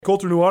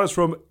Colter Nuanez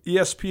from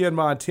ESPN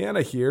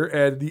Montana here,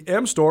 and the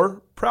M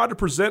Store, proud to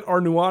present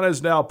our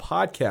Nuanez Now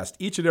podcast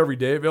each and every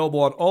day, available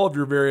on all of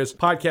your various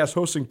podcast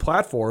hosting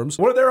platforms.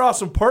 One of their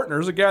awesome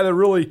partners, a guy that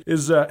really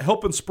is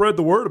helping spread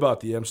the word about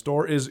the M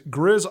Store, is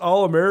Griz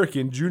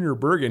All-American Junior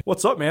Bergen.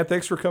 What's up, man?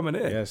 Thanks for coming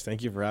in. Yes,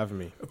 thank you for having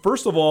me.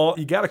 First of all,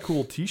 you got a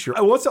cool t-shirt.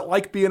 What's it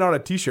like being on a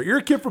t-shirt? You're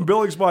a kid from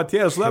Billings,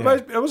 Montana, so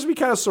that must be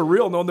kind of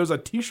surreal knowing there's a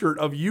t-shirt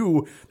of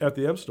you at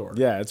the M Store.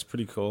 Yeah, it's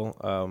pretty cool.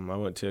 I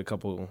went to a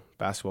couple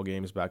basketball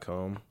games back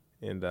home,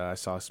 and I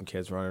saw some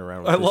kids running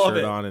around with the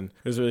shirt on, and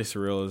it was really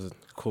surreal. It was a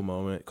cool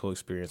moment, cool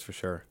experience for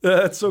sure.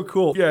 That's so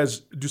cool. You guys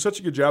do such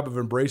a good job of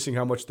embracing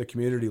how much the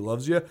community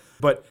loves you.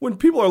 But when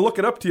people are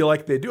looking up to you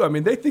like they do,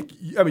 they think,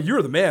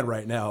 you're the man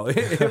right now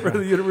for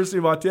the University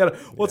of Montana.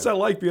 What's that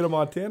like being a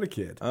Montana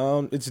kid?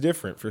 It's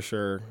different for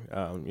sure.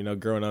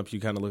 Growing up, you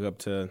kind of look up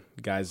to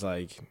guys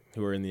like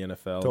who are in the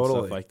NFL and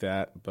stuff like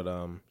that. But,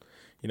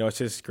 it's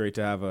just great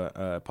to have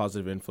a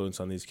positive influence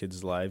on these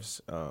kids' lives.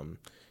 I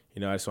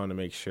just want to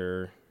make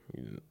sure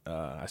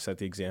I set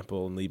the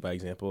example and lead by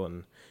example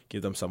and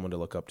give them someone to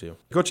look up to.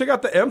 Go check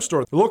out the M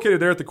Store. They're located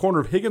there at the corner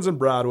of Higgins and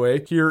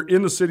Broadway here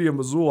in the city of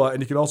Missoula,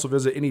 and you can also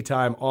visit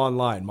anytime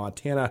online,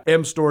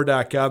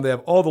 montanamstore.com. They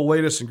have all the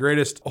latest and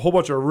greatest, a whole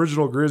bunch of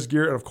original Griz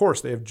gear, and of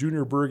course, they have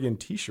Junior Bergen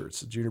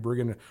t-shirts. Junior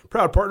Bergen,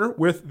 proud partner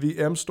with the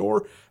M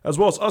Store, as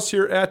well as us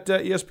here at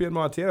ESPN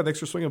Montana. Thanks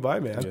for swinging by,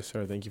 man. Yes,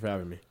 sir. Thank you for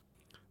having me.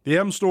 The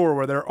M Store,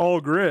 where they're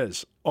all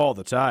Griz all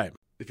the time.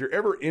 If you're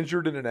ever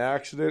injured in an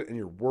accident and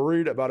you're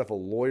worried about if a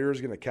lawyer is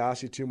going to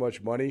cost you too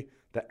much money,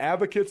 the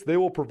Advocates, they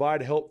will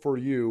provide help for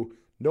you.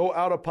 No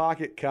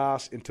out-of-pocket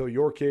costs until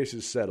your case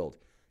is settled.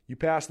 You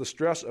pass the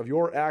stress of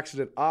your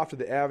accident off to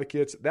the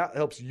Advocates. That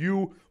helps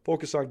you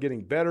focus on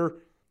getting better.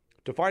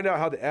 To find out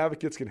how the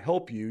Advocates can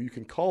help you, you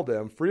can call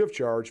them free of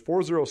charge,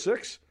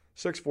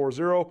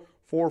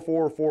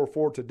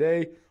 406-640-4444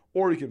 today,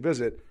 or you can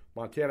visit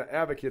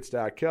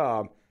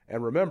montanaadvocates.com.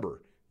 And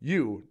remember,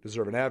 you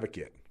deserve an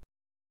advocate.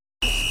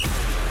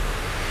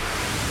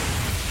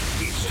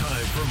 It's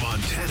time for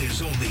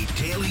Montana's only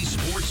daily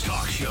sports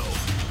talk show,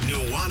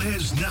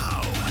 Nuanez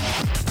Now.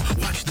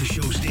 Watch the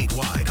show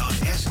statewide on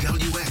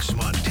SWX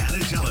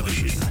Montana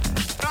Television.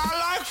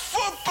 I like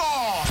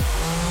football!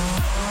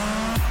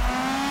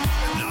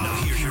 Now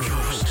here's your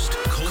host,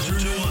 Colter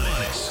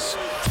Nuanez.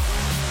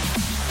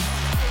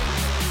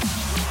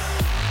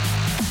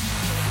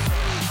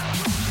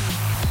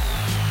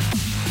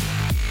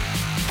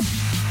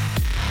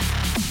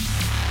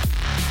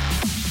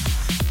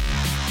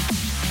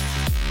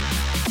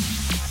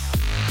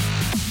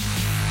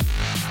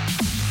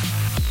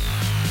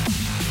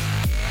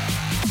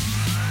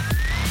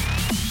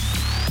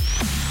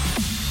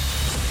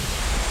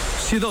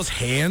 See those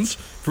hands?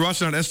 If you're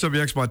watching on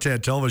SWX Montana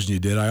Television, you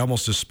did. I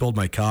almost just spilled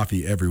my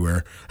coffee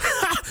everywhere.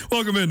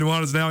 Welcome in,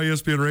 Nuanez Now,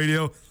 ESPN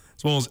Radio,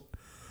 as well as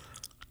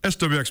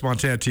SWX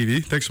Montana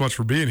TV. Thanks so much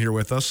for being here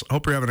with us.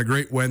 Hope you're having a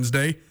great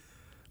Wednesday.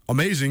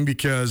 Amazing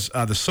because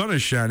the sun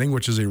is shining,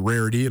 which is a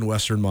rarity in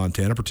western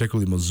Montana,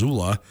 particularly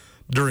Missoula,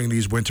 during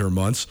these winter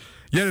months.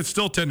 Yet it's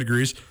still 10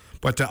 degrees.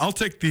 But I'll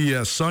take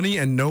the sunny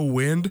and no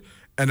wind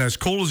and as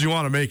cold as you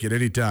want to make it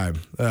anytime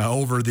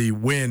over the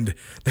wind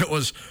that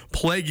was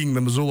plaguing the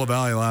Missoula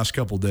Valley the last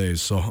couple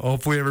days. So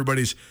hopefully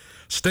everybody's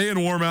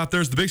staying warm out there.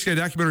 It's the Big Sky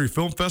Documentary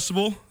Film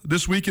Festival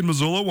this week in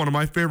Missoula, one of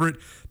my favorite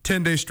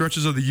 10-day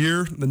stretches of the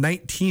year, the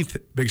 19th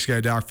Big Sky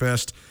Doc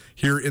Fest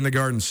here in the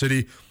Garden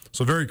City.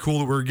 So very cool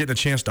that we're getting a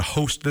chance to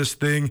host this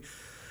thing,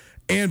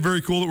 and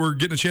very cool that we're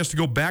getting a chance to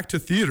go back to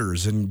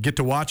theaters and get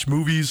to watch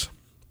movies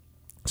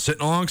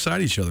sitting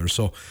alongside each other.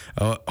 So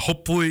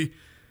hopefully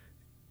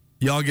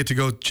y'all get to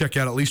go check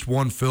out at least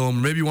one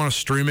film. Maybe you want to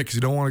stream it because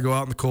you don't want to go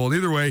out in the cold.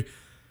 Either way,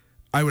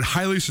 I would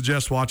highly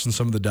suggest watching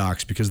some of the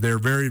docs because they're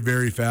very,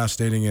 very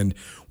fascinating. And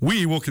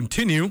we will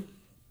continue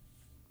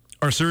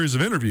our series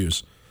of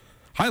interviews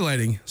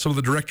highlighting some of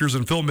the directors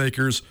and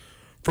filmmakers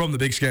from the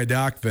Big Sky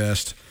Doc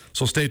Fest.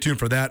 So stay tuned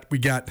for that. We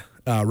got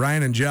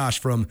Ryan and Josh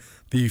from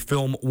the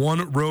film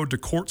One Road to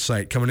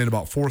Quartzite coming in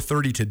about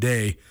 4:30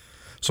 today.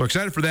 So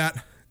excited for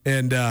that,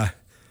 and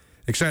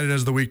excited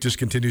as the week just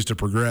continues to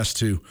progress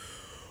to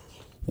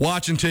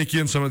watch and take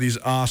in some of these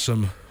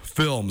awesome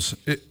films.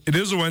 It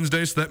is a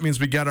Wednesday, so that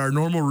means we got our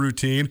normal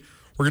routine.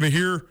 We're going to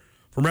hear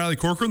from Riley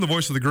Corcoran, the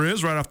voice of the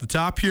Griz, right off the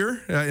top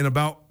here in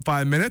about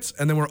 5 minutes.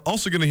 And then we're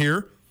also going to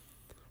hear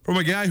from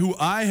a guy who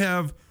I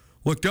have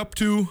looked up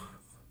to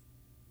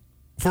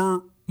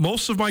for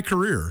most of my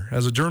career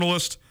as a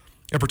journalist,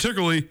 and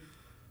particularly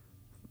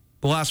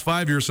the last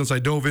 5 years since I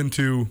dove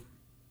into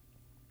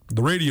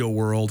the radio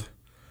world.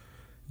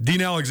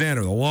 Dean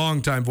Alexander, the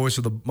longtime voice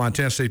of the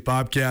Montana State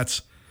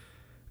Bobcats.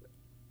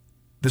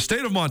 The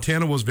state of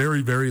Montana was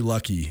very, very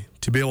lucky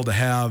to be able to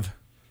have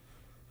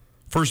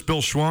first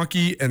Bill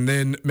Schwanke and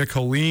then Mick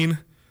Holeen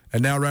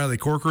and now Riley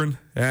Corcoran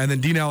and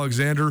then Dean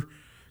Alexander,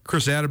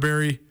 Chris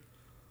Atterbury.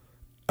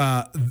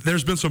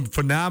 There's been some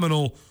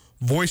phenomenal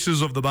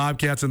voices of the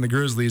Bobcats and the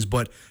Grizzlies,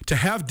 but to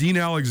have Dean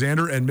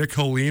Alexander and Mick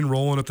Holeen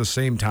rolling at the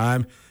same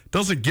time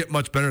doesn't get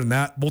much better than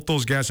that. Both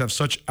those guys have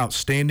such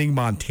outstanding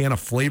Montana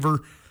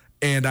flavor,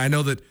 and I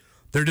know that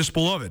they're just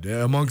beloved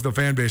among the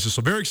fan bases.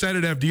 So very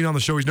excited to have Dean on the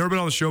show. He's never been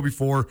on the show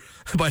before,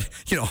 but,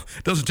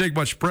 it doesn't take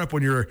much prep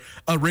when you're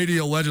a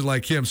radio legend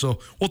like him. So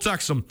we'll talk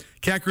some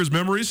Cat Griz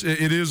memories.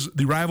 It is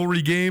the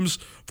rivalry games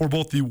for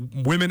both the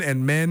women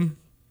and men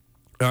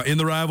in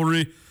the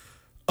rivalry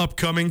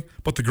upcoming.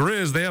 But the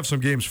Griz, they have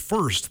some games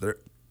first.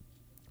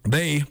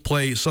 They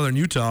play Southern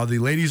Utah, the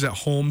ladies at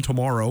home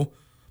tomorrow,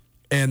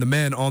 and the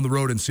men on the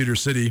road in Cedar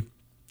City.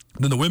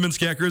 Then the women's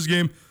Cat Griz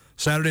game,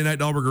 Saturday night,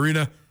 Dahlberg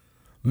Arena.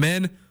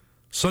 Men,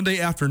 Sunday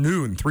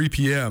afternoon, 3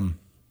 p.m.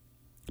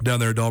 down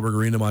there at Dahlberg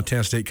Arena,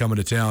 Montana State coming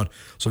to town.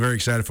 So very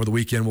excited for the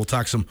weekend. We'll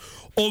talk some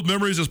old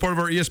memories as part of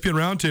our ESPN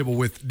Roundtable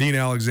with Dean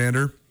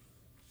Alexander.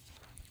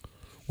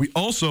 We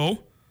also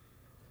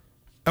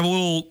have a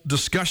little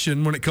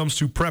discussion when it comes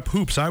to prep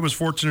hoops. I was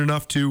fortunate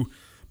enough to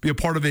be a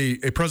part of a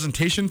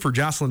presentation for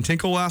Joslyn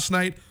Tinkle last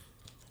night,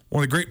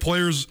 one of the great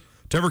players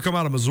to ever come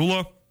out of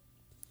Missoula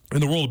in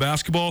the world of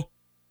basketball.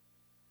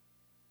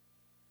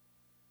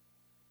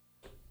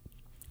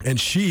 And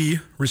she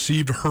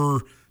received her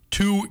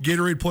 2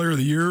 Gatorade Player of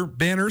the Year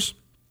banners,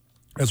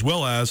 as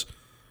well as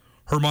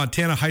her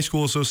Montana High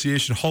School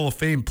Association Hall of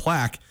Fame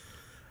plaque.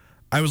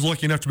 I was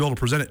lucky enough to be able to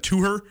present it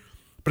to her,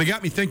 but it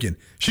got me thinking.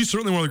 She's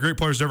certainly one of the great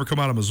players to ever come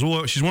out of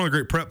Missoula. She's one of the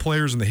great prep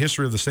players in the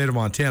history of the state of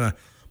Montana.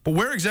 But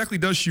where exactly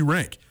does she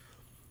rank?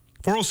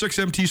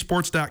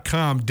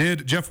 406mtsports.com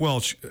did, Jeff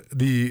Welch,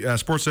 the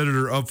sports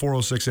editor of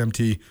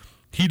 406MT,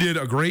 he did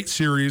a great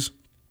series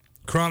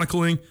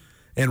chronicling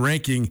and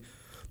ranking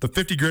the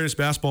 50 greatest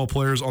basketball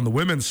players on the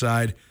women's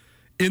side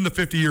in the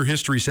 50-year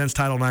history since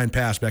Title IX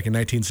passed back in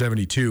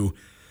 1972.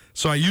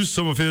 So I used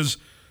some of his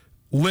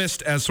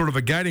list as sort of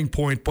a guiding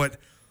point, but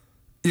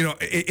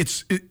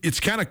it's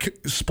kind of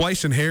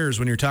splicing hairs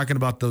when you're talking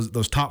about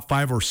those top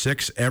 5 or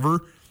 6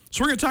 ever.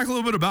 So we're going to talk a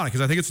little bit about it because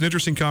I think it's an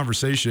interesting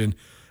conversation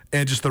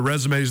and just the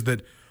resumes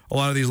that a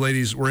lot of these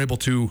ladies were able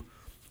to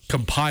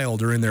compile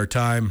during their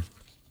time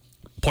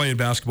playing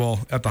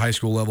basketball at the high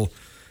school level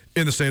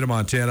in the state of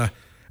Montana.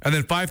 And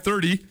then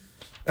 5:30,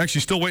 actually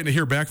still waiting to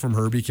hear back from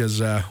her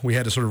because we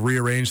had to sort of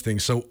rearrange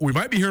things. So we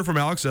might be hearing from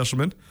Alex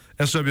Eshelman,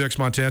 SWX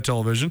Montana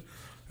Television,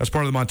 as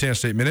part of the Montana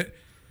State Minute.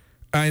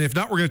 And if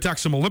not, we're going to talk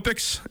some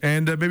Olympics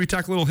and maybe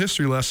talk a little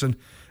history lesson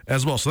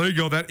as well. So there you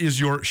go. That is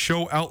your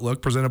show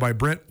outlook presented by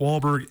Brent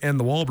Wahlberg and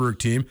the Wahlberg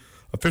team,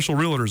 official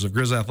realtors of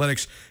Griz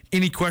Athletics.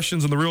 Any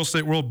questions in the real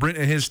estate world, Brent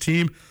and his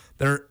team,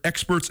 they're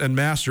experts and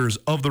masters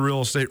of the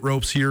real estate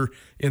ropes here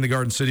in the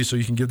Garden City, so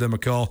you can give them a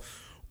call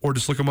or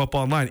just look them up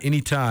online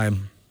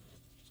anytime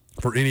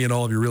for any and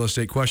all of your real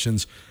estate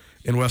questions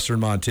in Western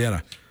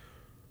Montana.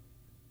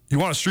 You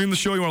want to stream the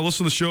show? You want to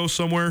listen to the show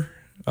somewhere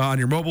on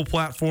your mobile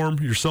platform,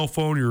 your cell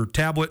phone, your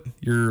tablet,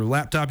 your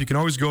laptop? You can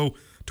always go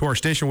to our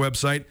station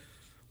website,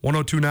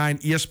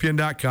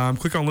 1029ESPN.com.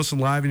 Click on Listen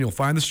Live, and you'll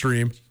find the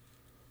stream.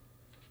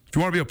 If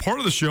you want to be a part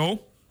of the show,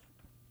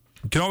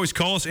 you can always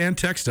call us and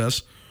text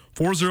us,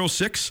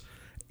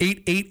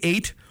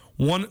 406-888-1029.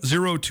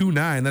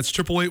 That's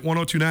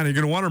 888-1029. You're going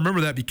to want to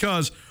remember that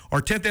because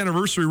our 10th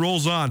anniversary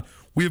rolls on.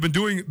 We have been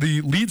doing the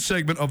lead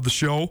segment of the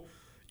show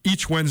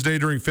each Wednesday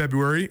during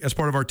February as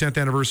part of our 10th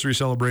anniversary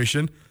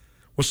celebration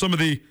with some of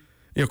the,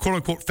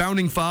 quote-unquote,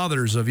 founding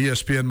fathers of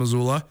ESPN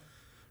Missoula.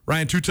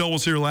 Ryan Tutel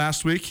was here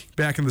last week,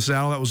 back in the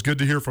saddle. That was good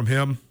to hear from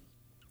him.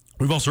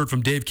 We've also heard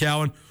from Dave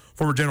Cowan,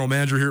 former general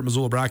manager here at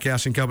Missoula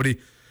Broadcasting Company,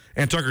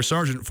 and Tucker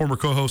Sargent, former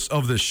co-host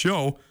of this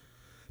show.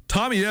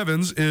 Tommy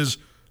Evans is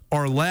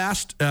our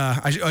last,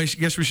 I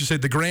guess we should say,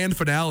 the grand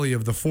finale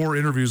of the 4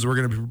 interviews that we're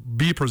going to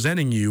be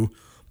presenting you.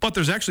 But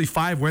there's actually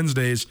 5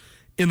 Wednesdays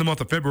in the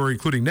month of February,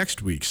 including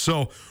next week.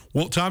 So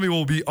Tommy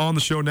will be on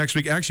the show next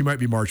week. Actually, might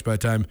be March by the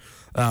time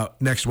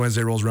next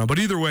Wednesday rolls around. But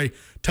either way,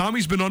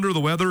 Tommy's been under the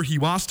weather. He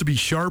wants to be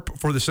sharp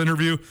for this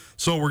interview.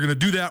 So we're going to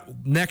do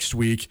that next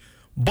week.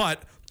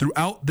 But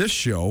throughout this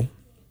show,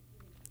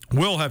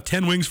 we'll have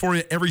 10 wings for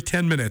you every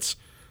 10 minutes,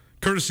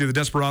 courtesy of the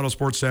Desperado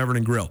Sports Tavern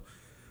and Grill.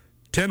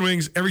 10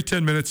 wings every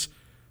 10 minutes.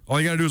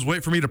 All you got to do is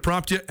wait for me to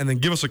prompt you and then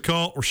give us a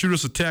call or shoot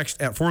us a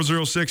text at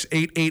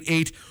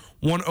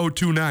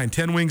 406-888-1029.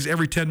 10 wings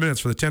every 10 minutes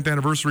for the 10th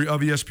anniversary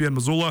of ESPN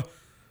Missoula.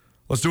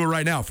 Let's do it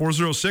right now.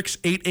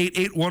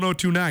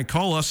 406-888-1029.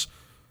 Call us.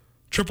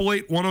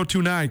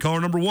 888-1029. Caller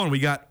number 1. We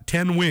got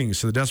 10 wings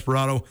to the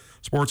Desperado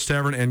Sports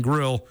Tavern and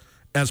Grill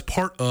as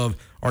part of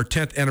our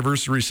 10th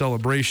anniversary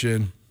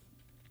celebration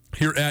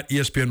here at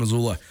ESPN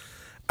Missoula.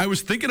 I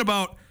was thinking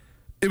about,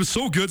 it was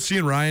so good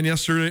seeing Ryan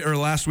yesterday or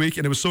last week,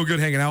 and it was so good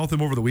hanging out with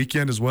him over the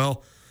weekend as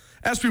well.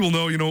 As people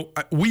know,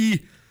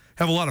 we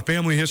have a lot of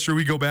family history.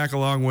 We go back a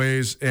long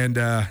ways, and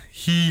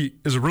he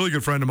is a really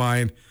good friend of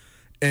mine,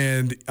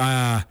 and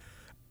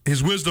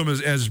his wisdom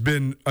has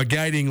been a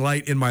guiding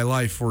light in my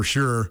life for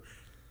sure.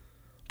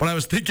 But I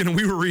was thinking,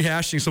 we were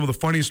rehashing some of the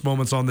funniest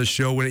moments on this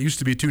show when it used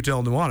to be Colter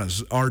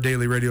Nuanez, our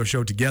daily radio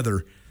show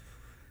together.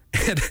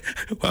 And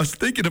I was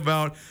thinking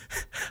about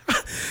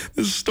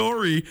this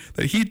story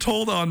that he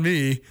told on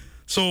me.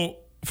 So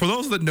for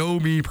those that know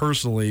me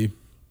personally,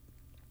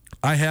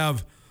 I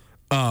have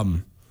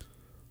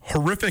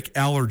horrific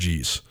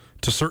allergies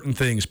to certain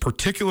things,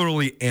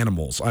 particularly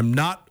animals. I'm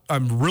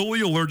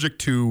really allergic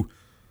to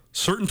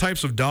certain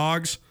types of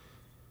dogs,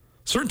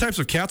 certain types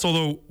of cats,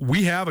 although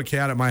we have a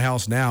cat at my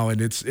house now,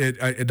 and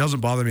it doesn't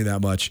bother me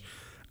that much.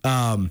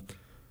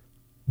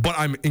 But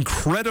I'm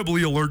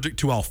incredibly allergic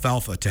to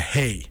alfalfa, to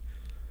hay.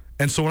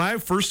 And so when I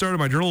first started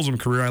my journalism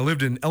career, I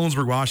lived in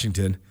Ellensburg,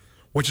 Washington,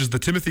 which is the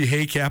Timothy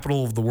hay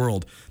capital of the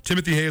world.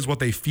 Timothy hay is what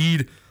they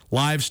feed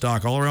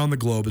livestock all around the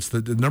globe. It's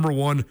the number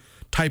one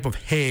type of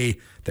hay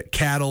that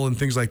cattle and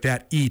things like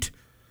that eat.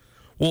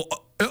 Well,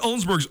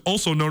 Ellensburg's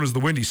also known as the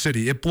Windy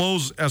City. It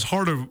blows as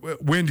hard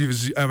of wind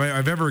as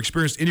I've ever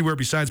experienced anywhere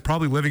besides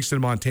probably Livingston,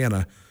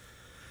 Montana.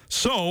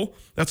 So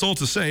that's all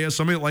to say, as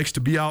somebody that likes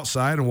to be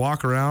outside and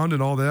walk around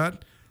and all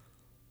that,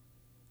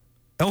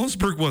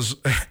 Ellensburg was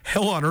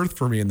hell on earth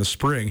for me in the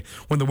spring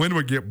when the wind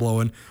would get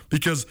blowing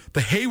because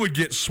the hay would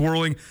get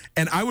swirling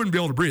and I wouldn't be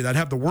able to breathe. I'd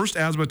have the worst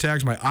asthma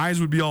attacks. My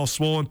eyes would be all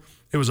swollen.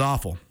 It was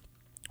awful.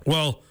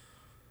 Well,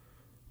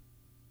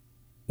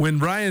 when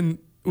Ryan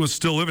was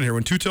still living here,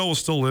 when Tutel was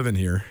still living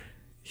here,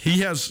 he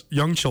has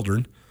young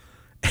children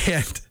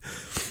and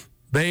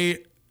they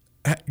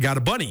got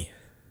a bunny.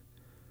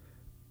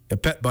 A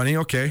pet bunny,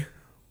 okay.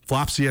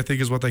 Flopsy, I think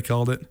is what they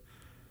called it.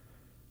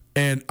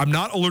 And I'm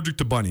not allergic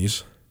to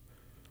bunnies.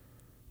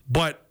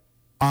 But,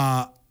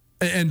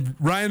 and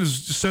Ryan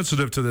is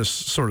sensitive to this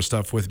sort of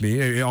stuff with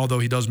me, although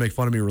he does make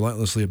fun of me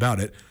relentlessly about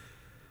it.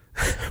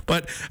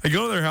 But I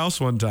go to their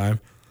house one time,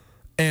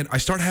 and I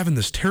start having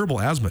this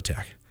terrible asthma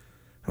attack.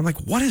 I'm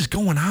like, what is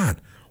going on?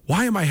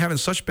 Why am I having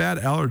such bad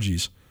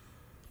allergies?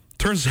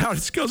 Turns out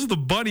it's because the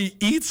bunny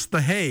eats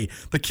the hay.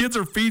 The kids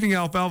are feeding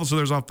alfalfa, so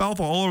there's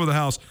alfalfa all over the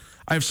house.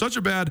 I have such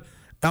a bad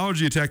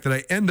allergy attack that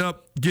I end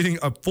up getting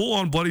a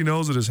full-on bloody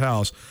nose at his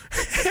house.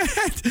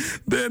 And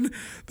then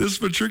this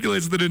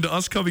matriculates then into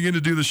us coming in to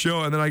do the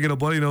show, and then I get a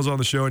bloody nose on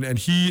the show, and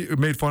he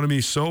made fun of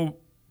me so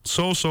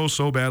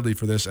badly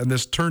for this, and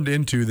this turned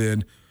into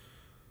then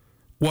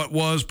what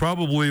was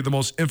probably the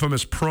most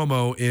infamous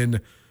promo in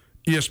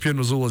ESPN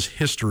Missoula's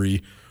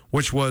history,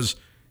 which was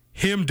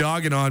him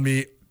dogging on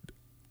me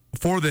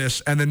for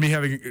this, and then me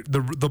having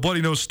the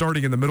bloody nose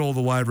starting in the middle of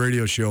the live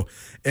radio show,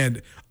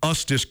 and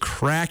us just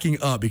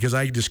cracking up because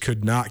I just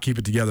could not keep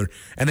it together.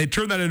 And they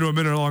turned that into a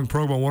minute-long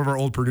program. One of our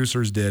old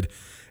producers did,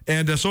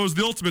 and so it was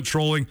the ultimate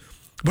trolling.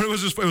 But it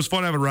was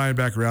fun having Ryan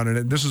back around,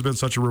 and this has been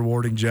such a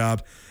rewarding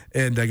job,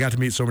 and I got to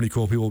meet so many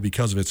cool people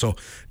because of it. So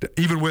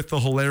even with the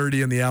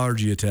hilarity and the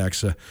allergy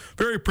attacks,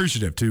 very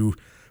appreciative to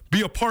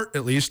be a part,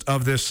 at least,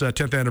 of this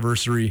 10th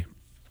anniversary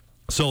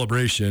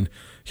celebration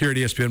here at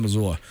ESPN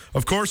Missoula.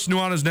 Of course,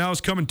 Nuanez Now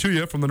is coming to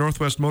you from the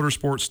Northwest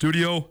Motorsport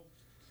Studio.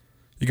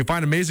 You can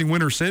find amazing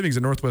winter savings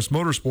at Northwest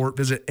Motorsport.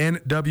 Visit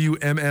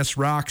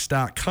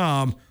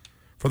nwmsrocks.com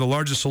for the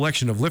largest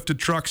selection of lifted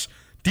trucks,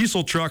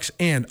 diesel trucks,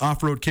 and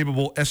off-road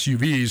capable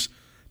SUVs.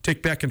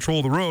 Take back control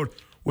of the road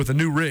with a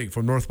new rig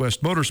from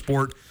Northwest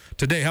Motorsport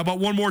today. How about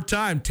one more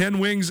time? 10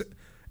 wings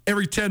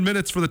every 10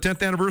 minutes for the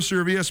 10th anniversary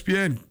of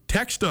ESPN.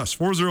 Text us,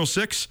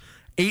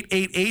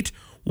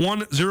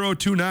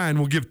 406-888-1029.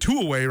 We'll give two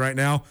away right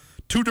now.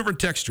 Two different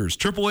textures.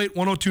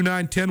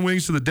 888-1029, 10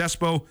 wings to the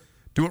Despo.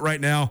 Do it right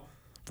now.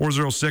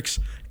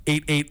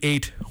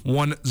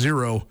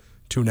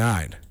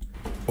 406-888-1029.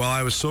 Well,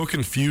 I was so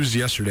confused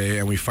yesterday,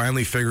 and we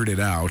finally figured it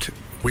out.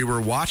 We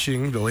were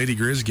watching the Lady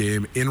Griz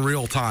game in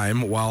real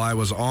time while I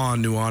was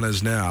on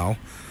Nuanez Now,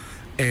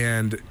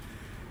 and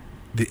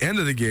the end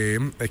of the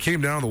game, it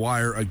came down to the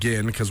wire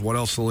again, because what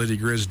else will Lady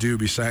Griz do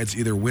besides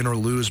either win or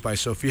lose by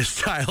Sophia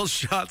Stiles'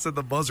 shots at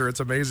the buzzer? It's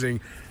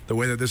amazing the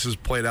way that this has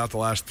played out the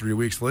last 3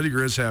 weeks. The Lady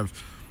Griz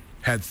have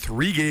had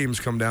 3 games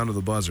come down to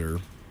the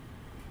buzzer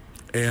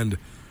and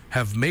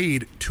have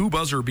made 2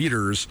 buzzer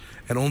beaters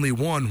and only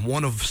won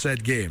one of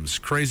said games.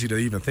 Crazy to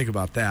even think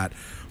about that.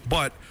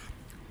 But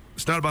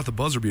it's not about the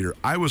buzzer beater.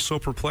 I was so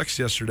perplexed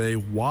yesterday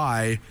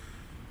why,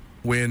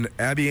 when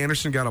Abby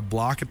Anderson got a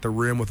block at the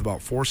rim with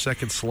about 4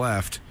 seconds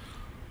left,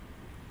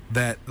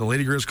 that the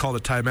Lady Griz called a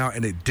timeout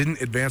and it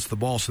didn't advance the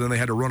ball, so then they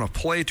had to run a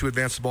play to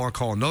advance the ball and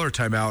call another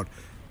timeout.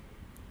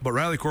 But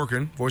Riley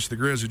Corcoran, voice of the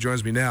Griz, who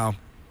joins me now,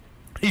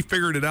 he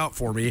figured it out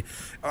for me.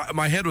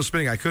 My head was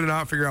spinning. I could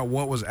not figure out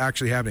what was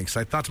actually happening, because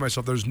I thought to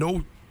myself, there's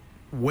no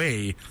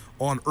way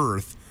on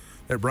earth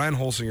that Brian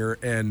Holsinger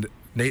and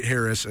Nate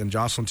Harris and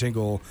Joslyn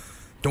Tinkle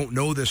don't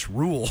know this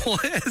rule.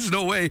 There's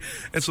no way.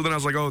 And so then I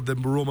was like, oh, the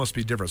rule must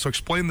be different. So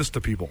explain this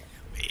to people.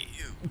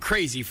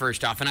 Crazy,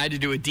 first off, and I had to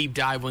do a deep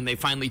dive when they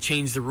finally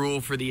changed the rule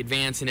for the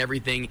advance and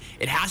everything.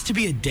 It has to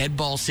be a dead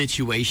ball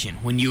situation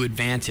when you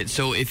advance it.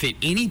 So if at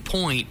any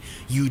point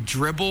you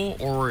dribble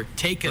or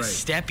take a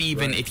step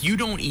even, if you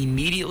don't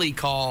immediately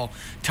call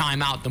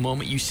timeout the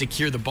moment you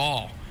secure the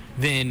ball,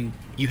 then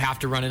you have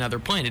to run another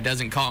play, and it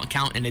doesn't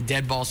count in a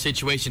dead ball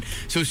situation.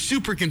 So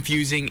super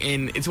confusing,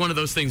 and it's one of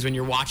those things when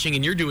you're watching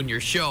and you're doing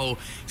your show,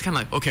 it's kind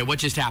of like, okay, what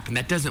just happened?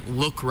 That doesn't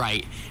look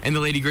right. And the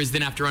Lady Griz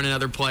then have to run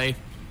another play.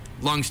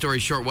 long story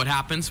short, what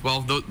happens?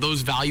 Well,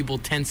 those valuable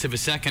tenths of a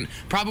second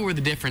probably were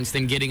the difference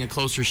than getting a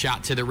closer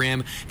shot to the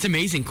rim. It's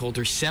amazing,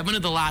 Colter. 7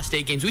 of the last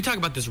 8 games. We talk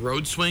about this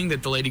road swing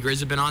that the Lady Griz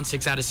have been on,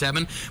 6 out of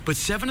 7, but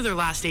 7 of their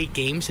last 8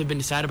 games have been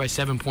decided by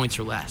 7 points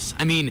or less.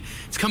 I mean,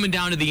 it's coming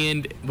down to the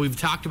end. We've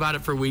talked about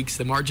it for weeks.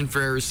 The margin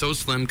for error is so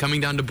slim.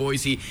 Coming down to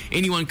Boise,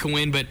 anyone can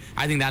win, but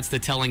I think that's the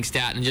telling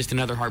stat, and just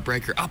another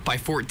heartbreaker. Up by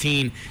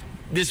 14.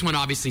 This one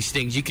obviously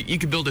stings. You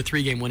could build a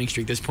 3-game winning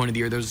streak this point of the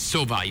year. Those are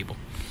so valuable.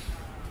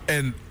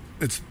 And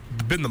it's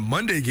been the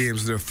Monday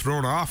games that have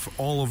thrown off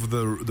all of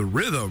the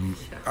rhythm.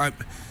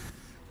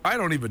 I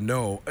don't even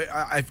know.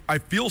 I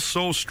feel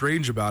so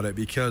strange about it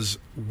because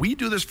we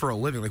do this for a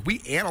living. Like,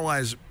 we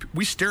analyze,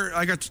 we stare.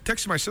 I got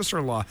texting my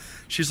sister-in-law.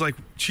 She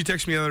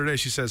texted me the other day.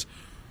 She says,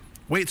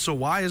 wait, so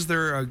why is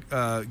there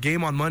a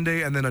game on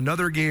Monday and then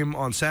another game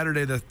on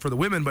Saturday for the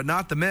women, but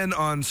not the men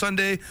on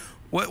Sunday?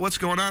 What's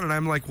going on? And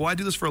I'm like, well, I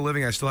do this for a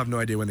living. I still have no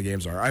idea when the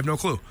games are. I have no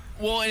clue.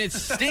 Well, and it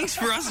stinks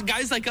for us,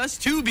 guys like us,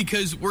 too,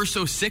 because we're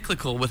so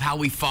cyclical with how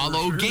we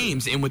follow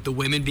games. And with the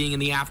women being in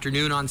the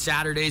afternoon on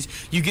Saturdays,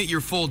 you get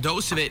your full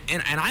dose of it.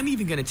 And I'm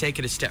even going to take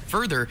it a step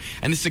further.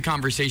 And this is a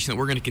conversation that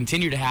we're going to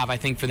continue to have, I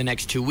think, for the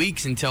next 2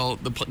 weeks until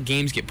the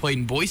games get played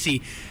in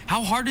Boise.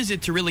 How hard is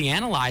it to really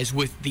analyze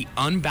with the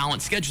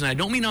unbalanced schedule? And I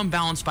don't mean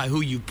unbalanced by who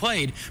you've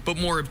played, but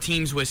more of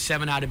teams with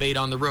 7 out of 8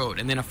 on the road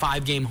and then a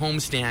 5-game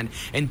homestand.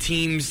 And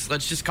teams,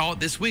 let's just call it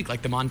this week,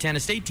 like the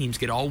Montana State teams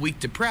get all week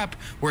to prep,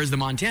 whereas the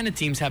Montana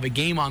teams have a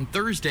game on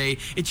Thursday.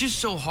 It's just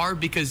so hard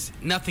because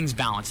nothing's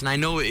balanced. And I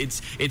know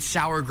it's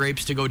sour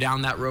grapes to go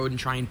down that road and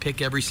try and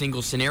pick every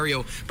single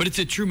scenario, but it's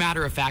a true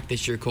matter of fact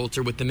this year,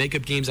 Colter. With the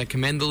makeup games, I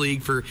commend the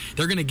league for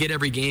they're going to get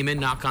every game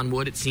in, knock on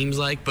wood, it seems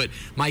like. But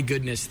my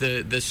goodness,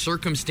 the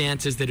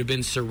circumstances that have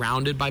been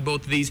surrounded by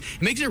both of these,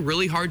 it makes it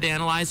really hard to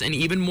analyze, and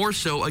even more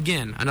so,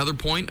 again, another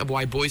point of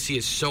why Boise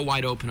is so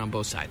wide open on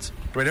both sides.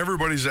 Right,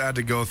 everybody's had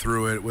to go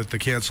through it with the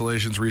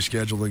cancellations,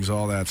 reschedulings,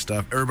 all that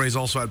stuff. Everybody's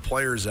also had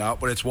players out,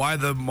 but it's why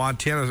the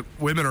Montana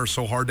women are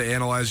so hard to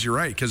analyze. You're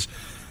right, because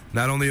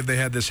not only have they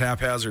had this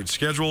haphazard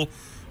schedule,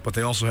 but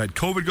they also had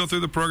COVID go through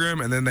the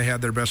program, and then they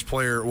had their best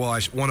player,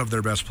 one of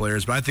their best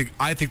players, but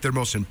I think their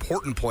most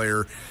important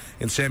player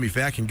in Sammy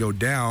Fackin go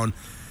down,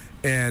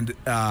 and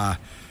I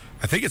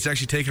think it's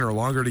actually taken her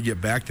longer to get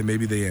back than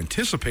maybe they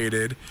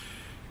anticipated.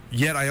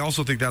 Yet I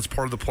also think that's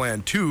part of the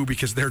plan, too,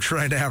 because they're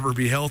trying to have her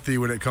be healthy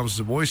when it comes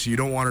to Boise. You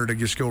don't want her to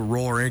just go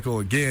roll her ankle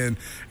again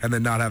and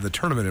then not have the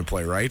tournament in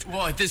play, right?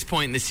 Well, at this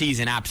point in the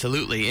season,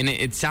 absolutely. And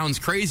it sounds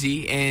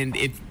crazy. And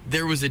if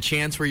there was a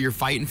chance where you're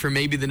fighting for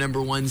maybe the number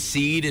 1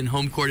 seed and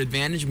home court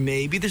advantage,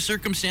 maybe the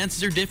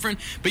circumstances are different.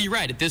 But you're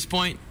right. At this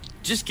point,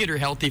 just get her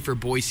healthy for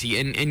Boise.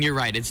 And you're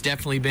right, it's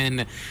definitely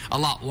been a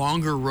lot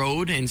longer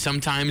road, and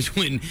sometimes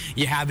when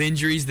you have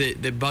injuries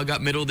that bug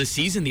up middle of the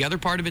season, the other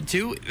part of it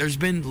too, there's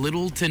been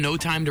little to no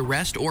time to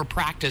rest or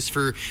practice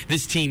for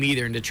this team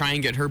either, and to try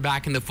and get her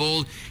back in the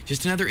fold,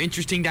 just another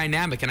interesting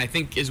dynamic. And I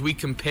think as we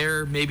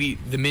compare maybe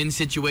the men's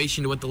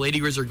situation to what the Lady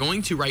Griz are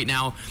going to right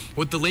now,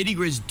 what the Lady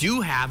Griz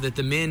do have that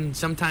the men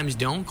sometimes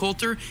don't,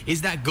 Colter,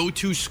 is that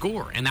go-to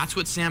score. And that's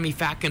what Sammy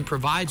Fackin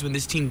provides when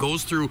this team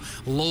goes through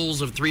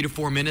lulls of 3 to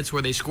 4 minutes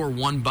where they score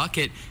 1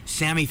 bucket.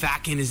 Sammy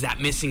Fackin is that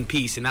missing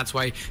piece, and that's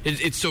why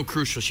it's so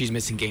crucial she's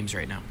missing games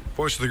right now.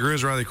 Voice of the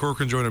Griz, Riley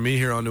Corcoran, joining me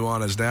here on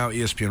Nuanez Now,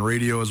 ESPN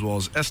Radio, as well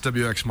as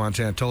SWX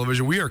Montana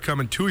Television. We are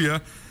coming to you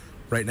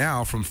right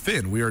now from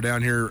Finn. We are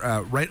down here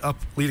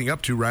leading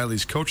up to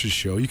Riley's Coaches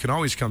Show. You can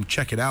always come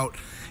check it out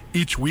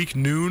each week,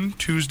 noon,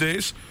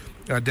 Tuesdays.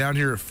 Down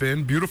here at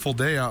Finn. Beautiful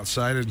day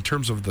outside in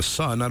terms of the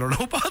sun. I don't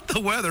know about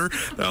the weather.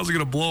 That was going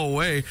to blow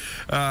away.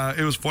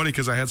 It was funny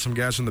because I had some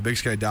guys from the Big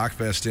Sky Dock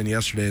Fest in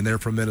yesterday, and they're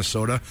from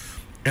Minnesota.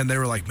 And they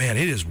were like, man,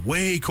 it is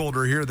way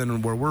colder here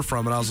than where we're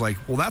from. And I was like,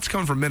 well, that's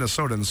coming from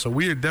Minnesotans. So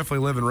we are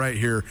definitely living right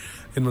here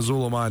in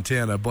Missoula,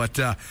 Montana. But,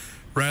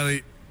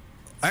 Riley,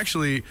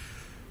 actually,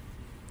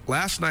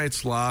 last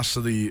night's loss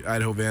to the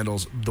Idaho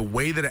Vandals, the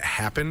way that it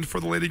happened for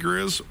the Lady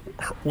Griz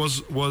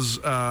was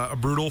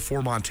brutal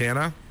for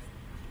Montana.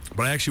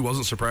 But I actually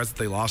wasn't surprised that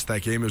they lost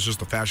that game. It was just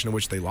the fashion in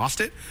which they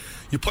lost it.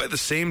 You play the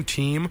same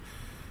team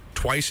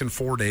twice in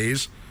 4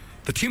 days.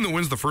 The team that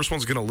wins the first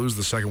one's going to lose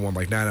the second one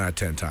like 9 out of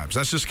 10 times.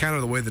 That's just kind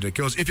of the way that it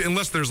goes,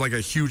 unless there's like a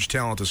huge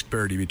talent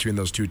disparity between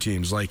those two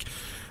teams. Like,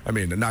 I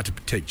mean, not to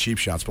take cheap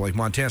shots, but like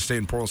Montana State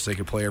and Portland State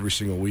could play every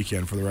single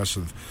weekend for the rest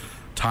of the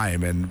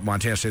time, and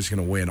Montana State's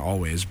going to win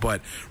always. But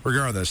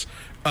regardless,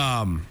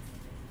 that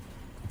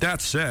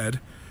said,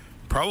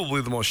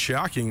 probably the most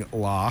shocking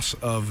loss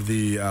of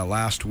the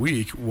last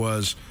week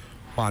was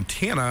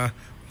Montana,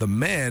 the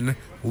men,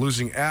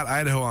 losing at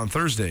Idaho on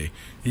Thursday.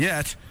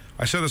 Yet,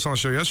 I said this on the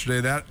show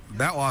yesterday, that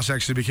loss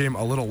actually became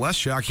a little less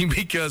shocking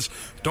because,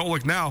 don't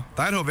look now,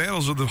 the Idaho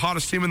Vandals are the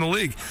hottest team in the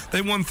league.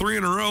 They won 3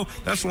 in a row.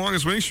 That's the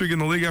longest winning streak in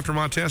the league after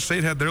Montana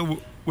State had their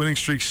winning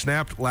streak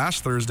snapped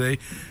last Thursday.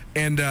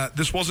 And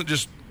this wasn't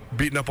just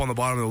beating up on the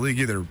bottom of the league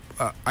either.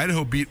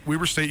 Idaho beat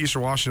Weber State,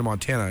 Eastern Washington,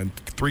 Montana in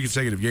 3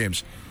 consecutive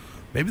games.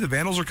 Maybe the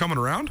Vandals are coming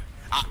around?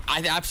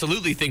 I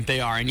absolutely think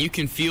they are, and you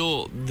can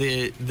feel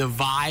the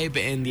vibe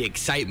and the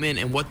excitement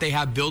and what they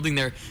have building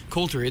there.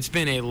 Colter, it's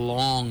been a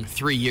long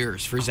 3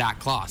 years for Zach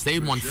Kloss. They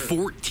had won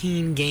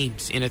 14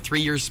 games in a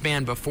 3-year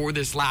span before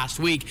this last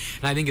week,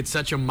 and I think it's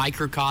such a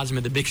microcosm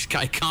of the Big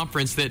Sky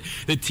Conference that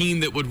the team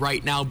that would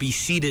right now be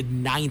seeded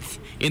 9th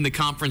in the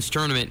conference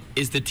tournament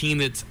is the team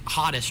that's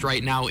hottest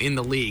right now in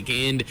the league.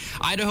 And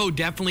Idaho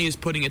definitely is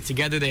putting it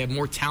together. They have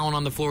more talent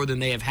on the floor than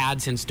they have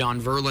had since Don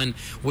Verlin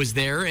was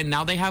there, and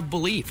now they have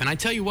belief. And I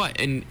tell you what,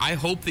 and I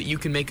hope that you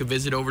can make a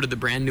visit over to the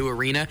brand new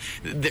arena.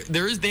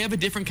 They have a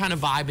different kind of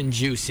vibe and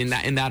juice in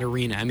that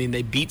arena. I mean,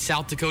 they beat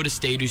South Dakota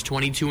State, who's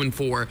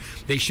 22-4.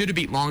 They should have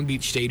beat Long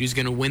Beach State, who's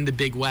going to win the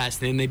Big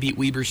West. And then they beat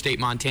Weber State,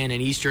 Montana,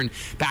 and Eastern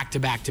back to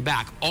back to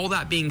back. All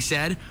that being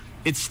said,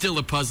 it's still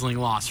a puzzling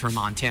loss for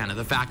Montana.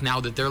 The fact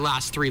now that their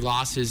last 3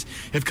 losses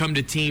have come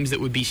to teams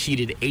that would be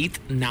seeded 8th,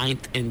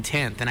 9th, and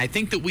 10th. And I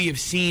think that we have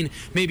seen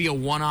maybe a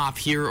one-off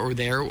here or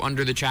there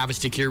under the Travis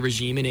DeCuire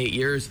regime in 8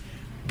 years.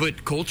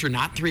 But Colter,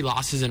 not 3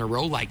 losses in a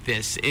row like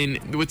this.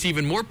 And what's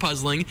even more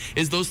puzzling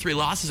is those 3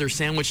 losses are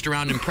sandwiched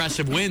around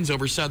impressive wins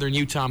over Southern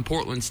Utah and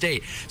Portland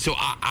State. So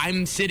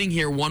I'm sitting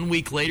here 1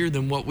 week later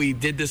than what we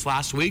did this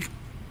last week.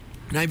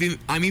 And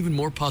I'm even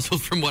more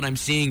puzzled from what I'm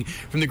seeing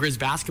from the Griz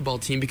basketball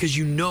team, because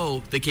you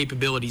know the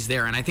capabilities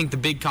there. And I think the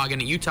big cog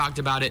in it, you talked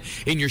about it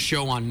in your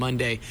show on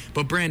Monday,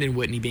 but Brandon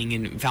Whitney being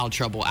in foul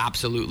trouble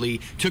absolutely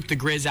took the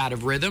Griz out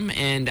of rhythm.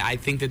 And I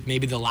think that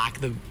maybe the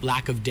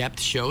lack of depth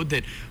showed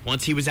that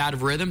once he was out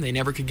of rhythm, they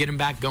never could get him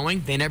back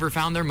going. They never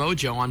found their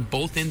mojo on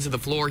both ends of the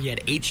floor. He had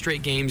 8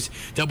 straight games,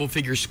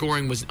 double-figure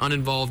scoring, was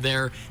uninvolved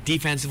there.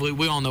 Defensively,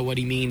 we all know what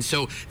he means.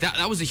 So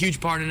that was a huge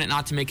part in it,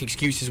 not to make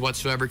excuses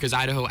whatsoever, because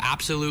Idaho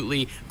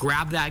absolutely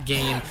grabbed that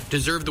game,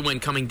 deserved the win,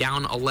 coming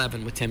down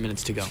 11 with 10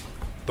 minutes to go.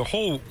 The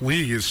whole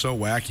league is so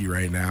wacky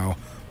right now,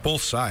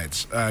 both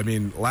sides. I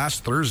mean,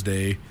 last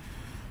Thursday,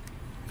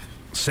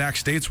 Sac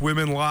State's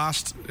women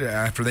lost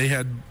after they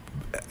had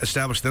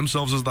established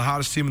themselves as the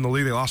hottest team in the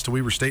league. They lost to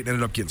Weber State and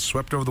ended up getting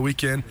swept over the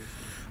weekend.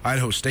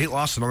 Idaho State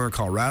lost to Northern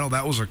Colorado.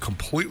 That was a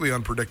completely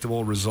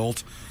unpredictable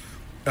result.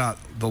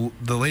 The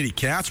Lady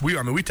Cats, we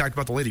talked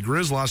about the Lady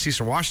Griz loss,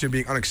 Eastern Washington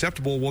being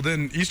unacceptable. Well,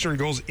 then Eastern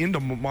goes into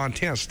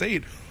Montana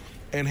State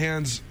and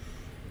hands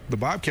the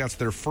Bobcats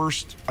their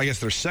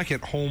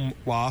second home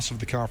loss of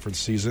the conference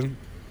season.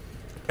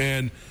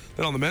 And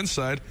then on the men's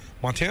side,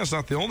 Montana's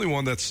not the only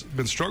one that's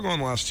been struggling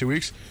the last 2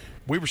 weeks.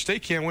 Weber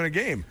State can't win a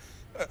game.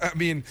 I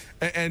mean,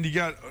 and you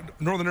got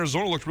Northern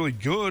Arizona looked really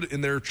good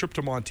in their trip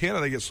to Montana.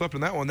 They get swept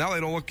in that one. Now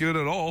they don't look good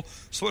at all.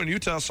 Southern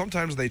Utah,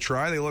 sometimes they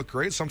try. They look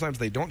great. Sometimes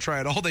they don't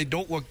try at all. They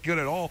don't look good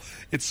at all.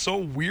 It's so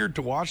weird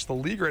to watch the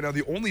league right now.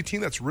 The only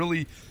team that's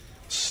really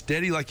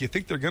steady like you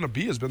think they're going to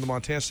be has been the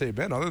Montana State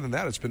Bend. Other than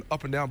that, it's been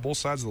up and down both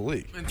sides of the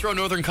league. And throw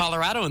Northern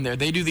Colorado in there.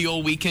 They do the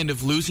old weekend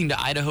of losing to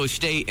Idaho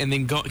State and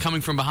then coming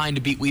from behind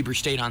to beat Weber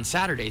State on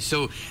Saturday.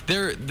 So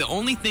the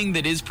only thing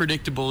that is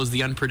predictable is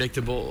the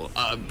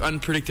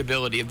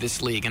unpredictability of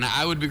this league. And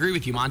I would agree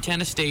with you.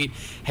 Montana State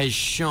has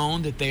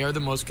shown that they are the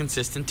most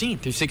consistent team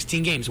through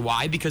 16 games.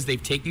 Why? Because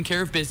they've taken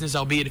care of business,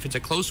 albeit if it's a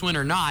close win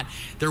or not,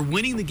 they're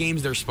winning the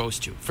games they're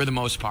supposed to for the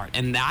most part.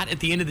 And that, at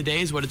the end of the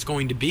day, is what it's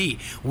going to be.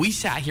 We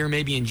sat here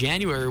maybe in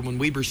January when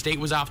Weber State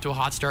was off to a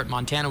hot start,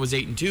 Montana was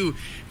 8-2,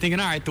 thinking,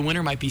 all right, the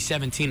winner might be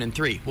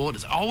 17-3. Well,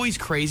 it's always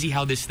crazy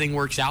how this thing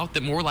works out,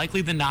 that more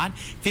likely than not,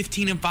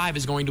 15-5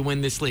 is going to win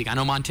this league. I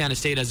know Montana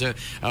State has a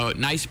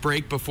nice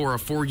break before a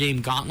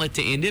 4-game gauntlet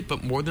to end it,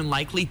 but more than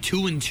likely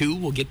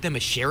 2-2 will get them a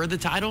share of the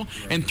title,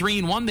 and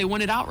 3-1 they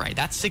win it outright.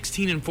 That's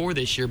 16-4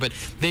 this year, but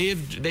they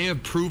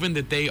have proven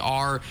that they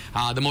are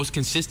the most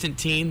consistent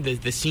team,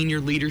 the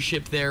senior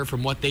leadership there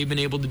from what they've been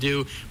able to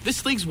do.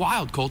 This league's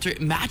wild, Colter.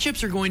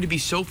 Matchups are going to be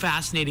so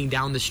fascinating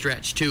down the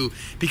stretch too,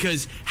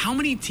 because how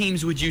many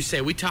teams would you say,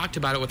 we talked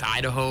about it with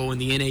Idaho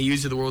and the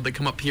NAUs of the world that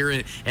come up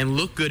here and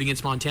look good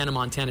against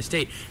Montana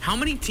State, how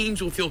many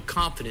teams will feel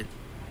confident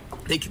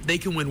they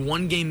can win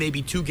 1 game,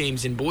 maybe 2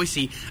 games in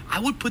Boise? I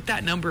would put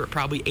that number at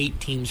probably 8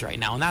 teams right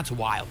now, and that's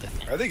wild to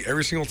think. I think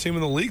every single team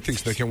in the league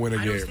thinks they can win a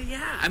game.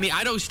 I mean,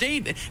 Idaho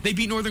State, they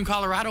beat Northern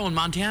Colorado and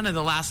Montana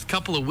the last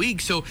couple of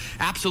weeks, so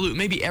absolutely,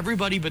 maybe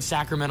everybody but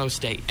Sacramento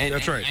State. And,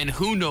 that's right. And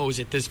who knows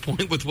at this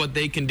point with what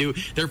they can do,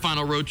 their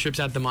final road trips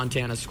at the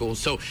Montana schools.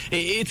 So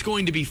it's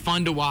going to be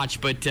fun to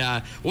watch, but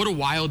what a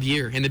wild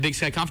year in the Big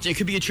Sky Conference. It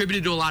could be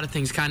attributed to a lot of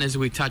things, kind of as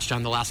we touched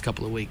on the last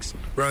couple of weeks.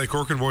 Riley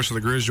Corcoran, voice of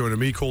the Griz, joining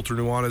me, Colter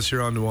Nuanez,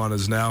 here on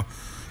Nuanez Now.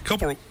 A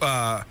couple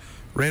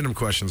random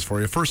questions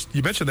for you. First,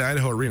 you mentioned the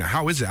Idaho Arena.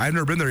 How is it? I've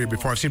never been there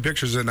before. I've seen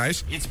pictures. Is it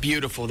nice? It's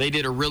beautiful. They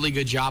did a really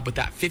good job with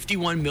that.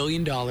 $51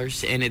 million,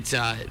 and it's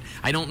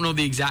I don't know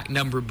the exact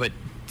number, but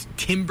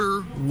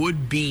timber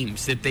wood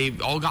beams that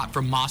they've all got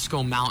from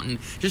Moscow Mountain.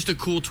 Just a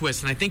cool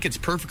twist, and I think it's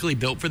perfectly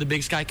built for the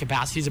Big Sky.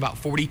 Capacity is about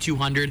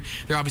 4,200.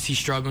 They're obviously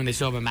struggling. They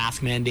still have a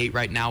mask mandate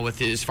right now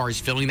with as far as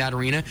filling that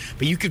arena,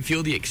 but you could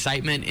feel the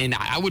excitement, and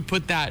I would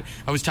put that,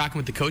 I was talking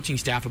with the coaching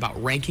staff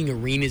about ranking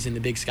arenas in the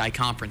Big Sky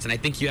Conference, and I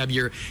think you have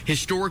your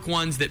historic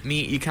ones that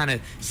you kind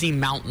of see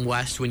Mountain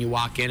West when you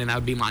walk in, and that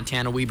would be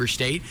Montana, Weber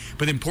State,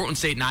 but then Portland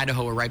State and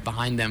Idaho are right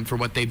behind them for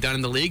what they've done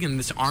in the league, and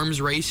this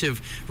arms race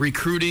of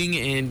recruiting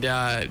and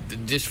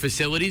just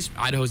facilities,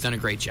 Idaho's done a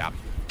great job.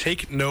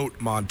 Take note,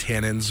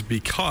 Montanans,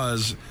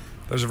 because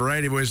there's a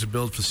variety of ways to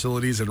build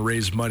facilities and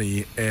raise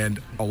money,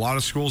 and a lot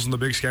of schools in the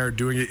Big Sky are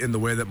doing it in the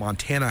way that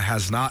Montana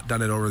has not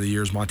done it over the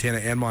years, Montana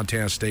and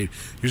Montana State.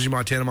 Usually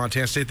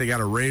Montana State, they got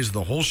to raise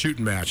the whole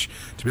shooting match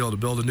to be able to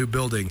build a new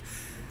building.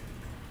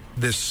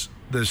 This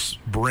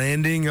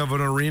branding of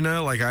an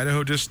arena like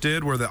Idaho just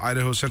did, where the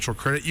Idaho Central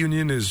Credit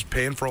Union is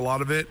paying for a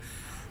lot of it,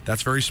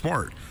 that's very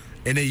smart.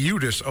 NAU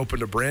just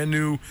opened a brand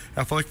new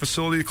athletic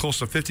facility close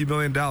to $50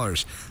 million.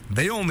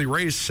 They only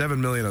raised $7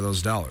 million of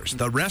those dollars.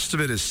 The rest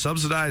of it is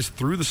subsidized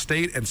through the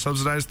state and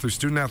subsidized through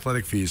student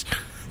athletic fees.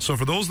 So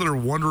for those that are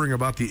wondering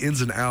about the ins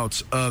and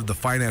outs of the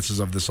finances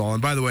of this all,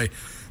 and by the way,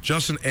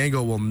 Justin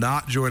Engel will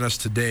not join us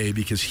today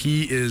because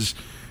he is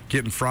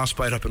getting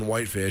frostbite up in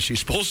Whitefish. He's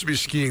supposed to be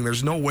skiing.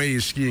 There's no way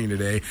he's skiing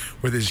today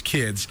with his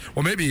kids.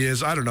 Well, maybe he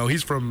is. I don't know.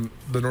 He's from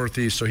the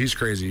Northeast, so he's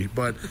crazy.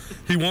 But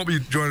he won't be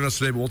joining us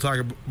today, but we'll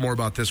talk more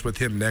about this with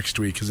him next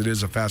week because it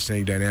is a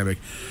fascinating dynamic.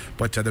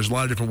 But there's a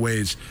lot of different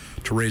ways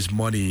to raise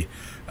money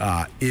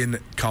in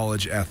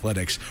college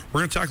athletics.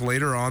 We're going to talk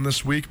later on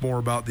this week more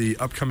about the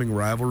upcoming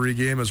rivalry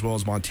game as well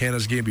as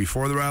Montana's game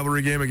before the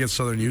rivalry game against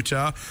Southern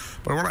Utah.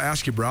 But I want to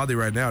ask you broadly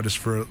right now, just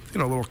for a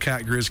little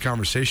Cat Griz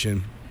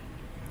conversation,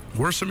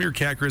 what are some of your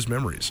Cat Griz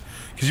memories?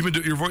 Because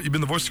you've been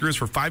the voice of Griz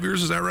for 5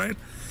 years, is that right?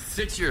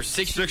 6 years.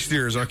 6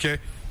 years, okay.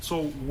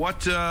 So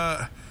what, do you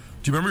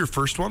remember your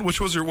first one? What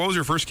was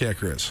your first Cat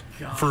Griz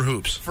for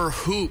hoops? For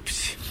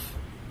hoops.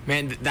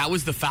 Man, that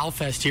was the Foul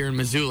Fest here in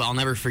Missoula. I'll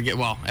never forget.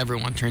 Well,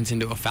 everyone turns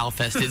into a Foul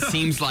Fest, it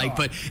seems like.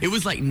 But it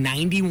was like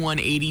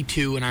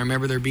 91-82, and I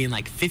remember there being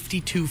like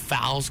 52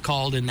 fouls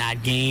called in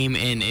that game,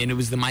 and it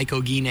was the Mike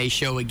Ogine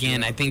show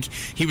again. I think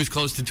he was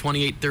close to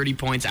 28, 30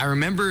 points. I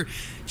remember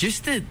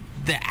just the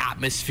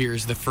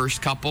atmospheres, the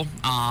first couple.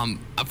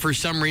 For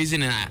some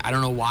reason, and I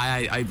don't know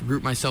why, I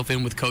grouped myself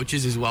in with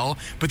coaches as well,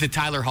 but the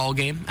Tyler Hall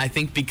game, I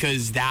think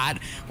because that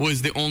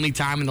was the only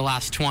time in the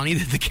last 20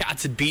 that the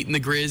Cats had beaten the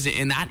Griz,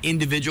 and that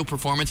individual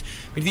performance.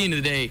 But at the end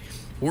of the day,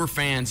 we're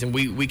fans, and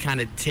we kind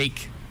of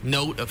take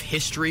note of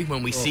history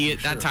when we see it.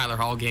 Sure. That Tyler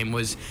Hall game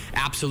was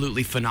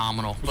absolutely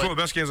phenomenal. It was one of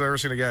the best games I've ever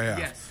seen a guy have.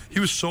 Yes. He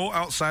was so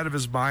outside of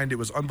his mind, it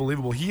was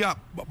unbelievable.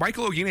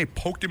 Michael Ogine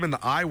poked him in the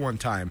eye one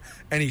time,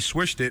 and he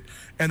swished it,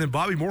 and then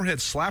Bobby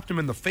Moorhead slapped him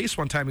in the face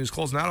one time. He was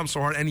closing out on him so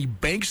hard, and he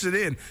banks it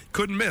in.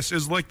 Couldn't miss. It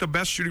was like the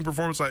best shooting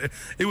performance.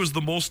 It was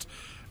the most...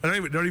 I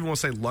don't even want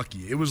to say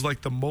lucky. It was like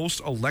the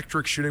most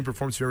electric shooting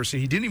performance you've ever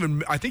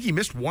seen. I think he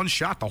missed one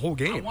shot the whole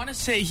game. I want to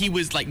say he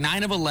was like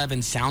 9 of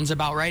 11, sounds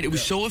about right. It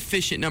was so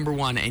efficient, number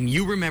one, and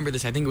you remember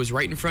this. I think it was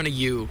right in front of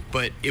you,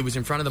 but it was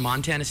in front of the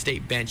Montana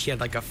State bench. He had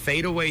like a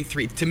fadeaway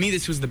three. To me,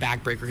 this was the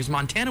backbreaker because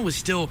Montana was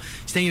still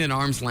staying at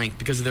arm's length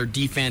because of their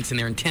defense and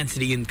their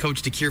intensity and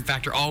Coach DeCure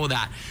factor, all of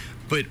that.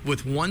 But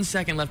with 1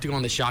 second left to go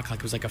on the shot clock,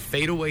 it was like a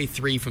fadeaway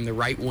three from the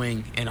right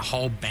wing, and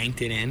Hall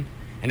banked it in.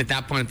 And at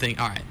that point, I'm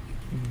thinking, all right,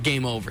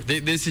 game over.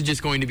 This is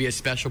just going to be a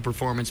special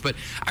performance. But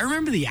I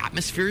remember the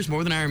atmospheres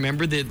more than I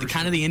remember the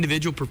kind of the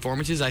individual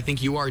performances. I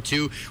think you are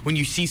too. When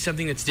you see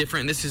something that's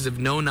different, and this is of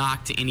no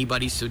knock to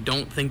anybody, so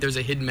don't think there's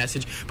a hidden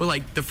message. But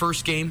like the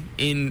first game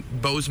in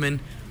Bozeman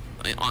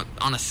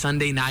on a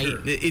Sunday night,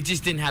 it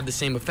just didn't have the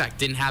same effect.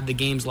 Didn't have the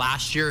games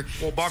last year.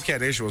 Well, Bobcat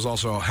Nation was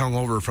also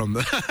hungover from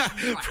the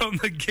from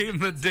the game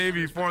the day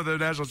before the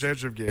national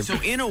championship game.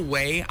 So in a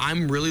way,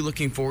 I'm really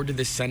looking forward to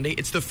this Sunday.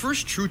 It's the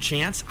first true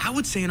chance, I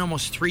would say, in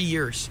almost 3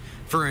 years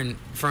for an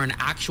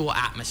actual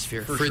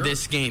atmosphere for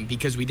this game,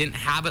 because we didn't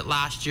have it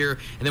last year,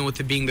 and then with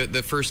it being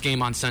the first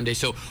game on Sunday.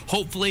 So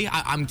hopefully,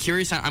 I'm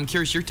curious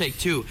your take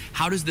too.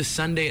 How does the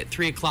Sunday at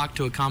 3 o'clock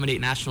to accommodate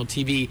national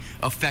TV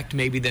affect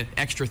maybe the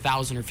extra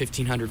 1,000 or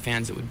 1,500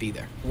 fans that would be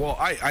there? Well,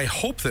 I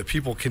hope that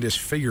people can just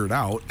figure it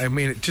out. I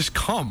mean, just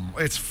come.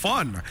 It's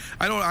fun.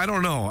 I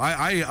don't know.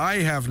 I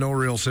have no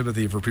real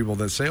sympathy for people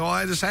that say, "Oh,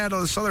 I just had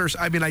all this other."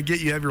 I mean, I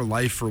get you have your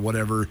life or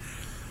whatever.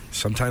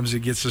 Sometimes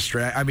it gets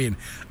distracted. I mean,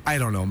 I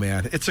don't know,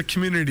 man. It's a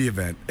community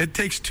event. It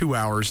takes 2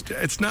 hours.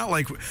 It's not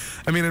like,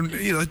 I mean,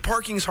 the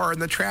parking's hard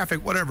and the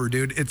traffic, whatever,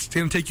 dude. It's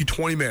going to take you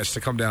 20 minutes to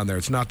come down there.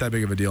 It's not that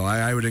big of a deal.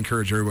 I would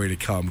encourage everybody to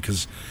come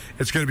because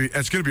it's going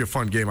to be a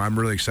fun game. I'm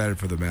really excited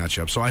for the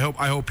matchup. So I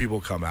hope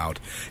people come out.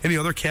 Any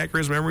other Cat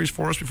Griz memories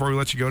for us before we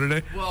let you go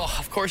today? Well,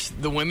 of course,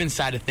 the women's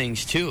side of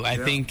things too. I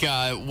think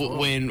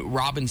when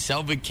Robin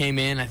Selvig came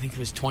in, I think it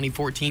was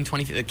 2014,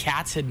 the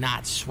Cats had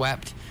not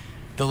swept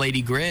the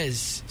Lady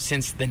Griz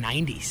since the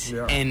 90s.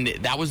 Yeah. And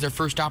that was their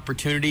first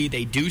opportunity.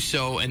 They do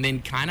so. And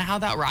then kind of how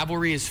that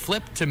rivalry is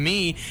flipped to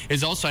me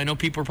is also, I know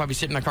people are probably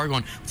sitting in their car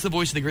going, what's the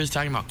voice of the Griz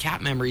talking about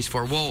cat memories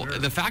for? Well,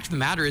 the fact of the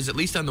matter is, at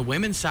least on the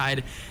women's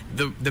side,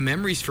 the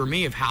memories for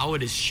me of how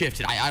it has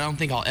shifted. I don't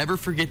think I'll ever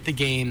forget the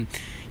game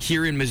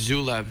here in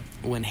Missoula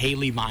when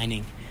Haley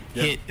Vining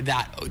hit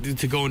that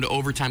to go into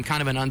overtime,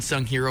 kind of an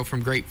unsung hero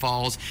from Great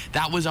Falls.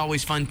 That was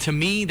always fun. To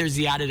me, there's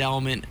the added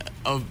element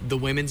of the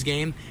women's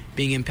game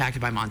being impacted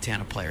by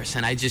Montana players.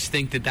 And I just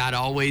think that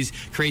always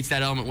creates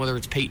that element, whether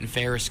it's Peyton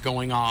Ferris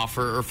going off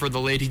or for the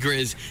Lady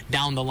Griz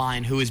down the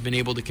line who has been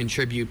able to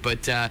contribute.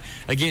 But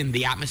again,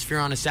 the atmosphere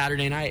on a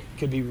Saturday night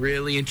could be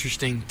really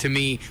interesting to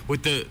me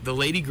with the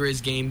Lady Griz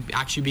game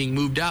actually being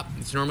moved up.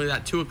 It's normally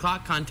that 2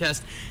 o'clock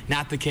contest,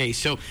 not the case.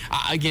 So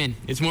again,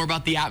 it's more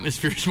about the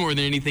atmosphere more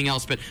than anything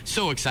else, but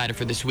so excited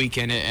for this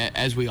weekend,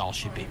 as we all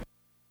should be.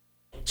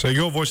 So you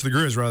go, voice of the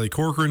Griz, Riley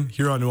Corcoran,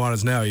 here on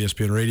Nuanez Now,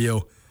 ESPN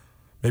Radio.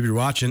 Maybe you're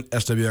watching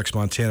SWX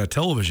Montana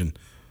Television.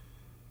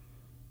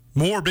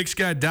 More Big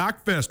Sky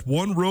Dock Fest,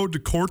 One Road to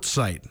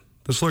Quartzite.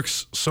 This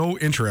looks so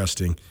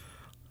interesting.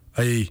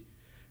 A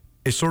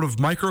sort of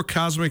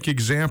microcosmic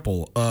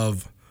example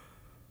of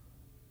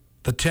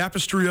the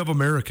tapestry of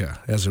America,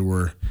 as it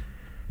were.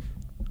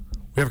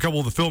 We have a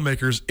couple of the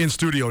filmmakers in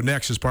studio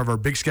next as part of our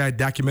Big Sky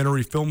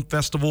Documentary Film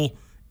Festival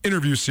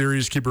interview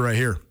series. Keep it right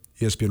here,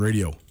 ESPN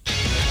Radio.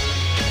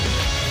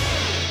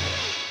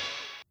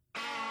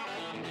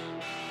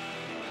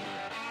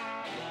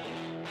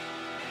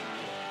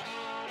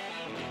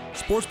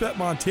 Sportsbet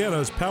Montana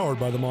is powered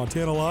by the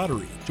Montana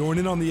Lottery. Join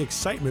in on the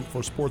excitement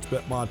for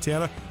Sportsbet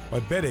Montana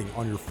by betting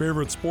on your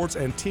favorite sports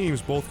and teams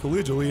both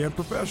collegially and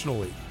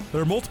professionally.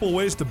 There are multiple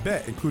ways to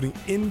bet, including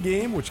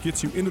in-game, which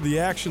gets you into the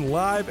action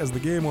live as the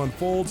game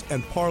unfolds,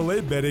 and parlay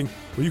betting,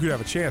 where you could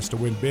have a chance to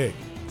win big.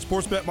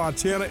 Sportsbet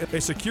Montana,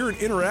 a secure and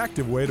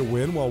interactive way to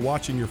win while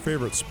watching your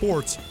favorite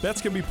sports.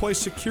 Bets can be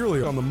placed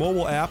securely on the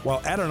mobile app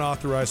while at an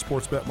authorized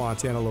Sportsbet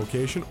Montana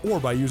location or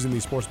by using the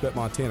Sportsbet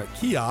Montana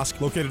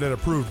kiosk located at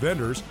approved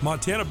vendors.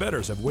 Montana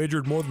bettors have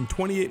wagered more than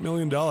 $28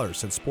 million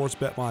since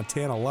Sportsbet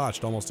Montana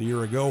launched almost a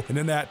year ago, and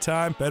in that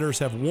time, bettors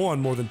have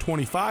won more than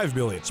 $25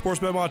 million.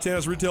 Sportsbet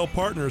Montana's retail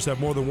partners have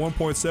more than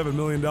 $1.7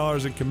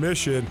 million in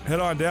commission.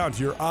 Head on down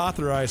to your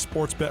authorized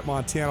Sportsbet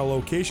Montana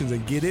locations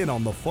and get in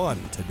on the fun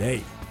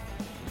today.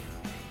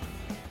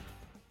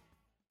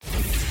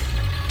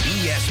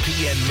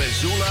 ESPN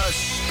Missoula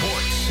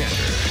Sports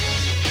Center.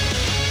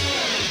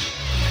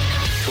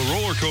 The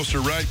roller coaster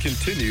ride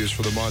continues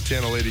for the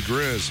Montana Lady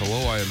Griz.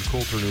 Hello, I am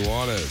Colter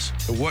Nuanez.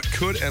 What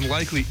could and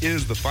likely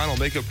is the final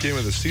makeup game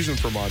of the season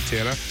for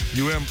Montana.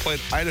 played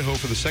Idaho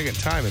for the second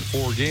time in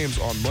 4 games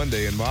on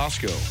Monday in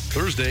Moscow.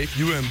 Thursday,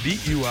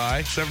 beat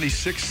UI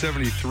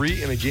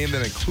 76-73 in a game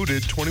that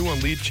included 21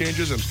 lead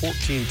changes and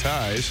 14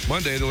 ties.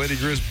 Monday, the Lady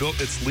Griz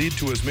built its lead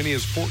to as many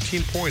as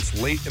 14 points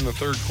late in the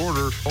third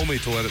quarter, only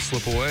to let it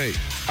slip away.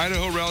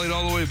 Idaho rallied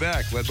all the way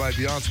back, led by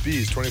Beyonce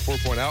B's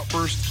 24-point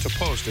outburst to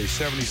post a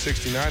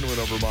 70-69 win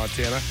over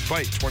Montana,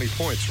 despite 20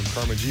 points from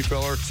Carmen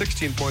Gfeller,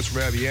 16 points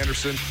from Abby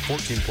Anderson,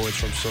 14 points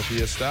from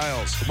Sophia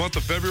Stiles. The month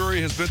of February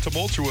has been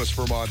tumultuous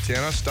for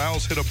Montana.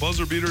 Stiles hit a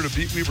buzzer beater to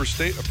beat Weber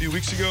State a few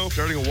weeks ago,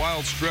 starting a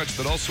wild stretch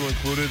that also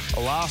included a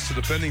loss to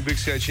defending Big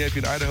Sky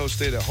champion Idaho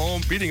State at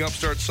home, beating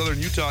upstart Southern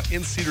Utah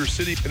in Cedar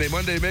City in a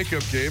Monday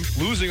makeup game,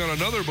 losing on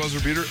another buzzer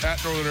beater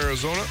at Northern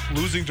Arizona,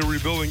 losing to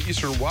rebuilding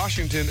Eastern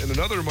Washington in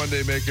another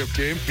Monday makeup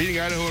game, beating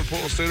Idaho and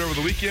Portland State over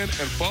the weekend,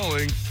 and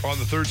falling on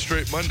the third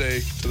straight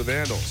Monday to the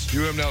Vandals.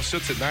 Now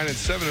sits at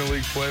 9-7 in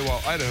league play,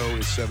 while Idaho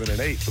is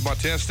 7-8. The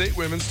Montana State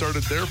women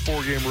started their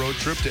 4-game road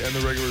trip to end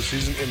the regular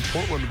season in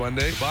Portland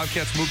Monday.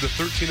 Bobcats moved to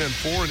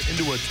 13-4 and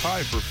into a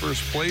tie for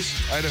first place.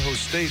 Idaho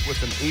State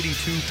with an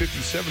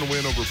 82-57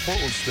 win over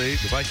Portland State.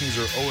 The Vikings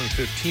are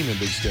 0-15 in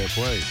Big Sky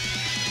play.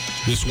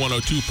 This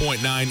 102.9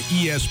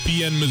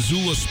 ESPN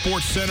Missoula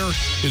Sports Center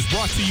is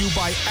brought to you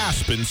by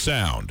Aspen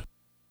Sound.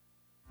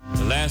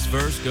 The last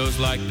verse goes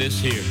like this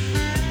here.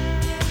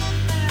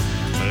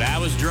 Well, I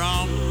was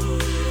drunk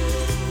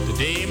the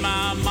day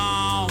my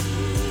mom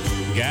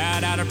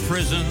got out of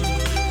prison,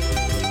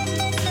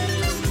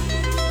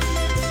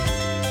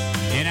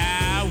 and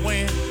I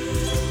went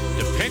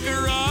to pick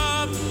her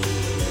up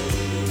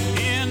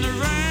in the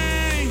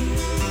rain.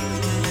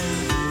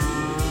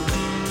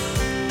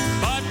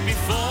 But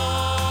before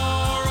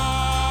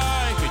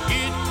I could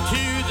get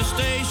to the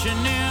station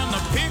in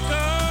the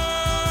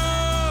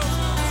pickup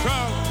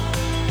truck,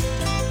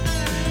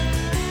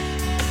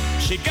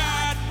 she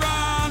got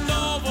run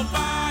over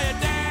by a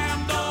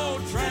damn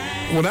old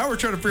train. Well, now we're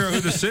trying to figure out who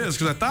this is,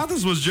 because I thought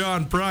this was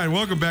John Prine.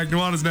 Welcome back.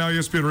 Nuanez Now,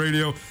 ESPN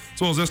Radio, as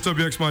well as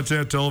SWX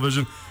Montana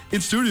Television. In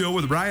studio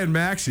with Ryan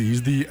Maxey.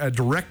 He's the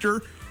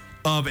director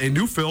of a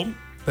new film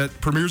that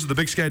premieres at the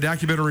Big Sky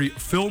Documentary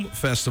Film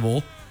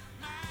Festival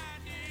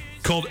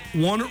called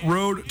One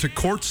Road to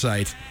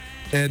Quartzite.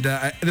 And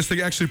this thing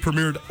actually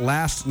premiered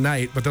last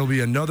night, but there'll be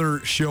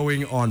another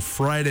showing on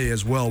Friday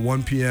as well,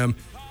 1 p.m.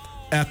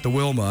 at the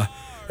Wilma.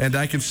 And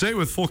I can say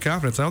with full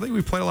confidence, I don't think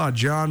we played a lot of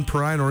John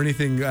Prine or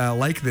anything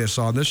like this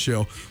on this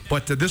show,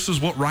 but this is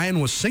what Ryan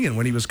was singing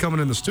when he was coming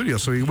in the studio.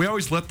 So we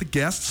always let the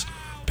guests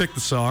pick the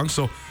song.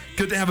 So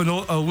good to have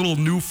a little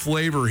new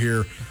flavor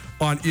here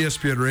on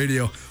ESPN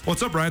Radio.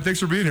 What's up, Ryan? Thanks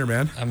for being here,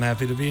 man. I'm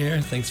happy to be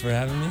here. Thanks for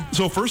having me.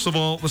 So first of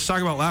all, let's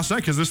talk about last night,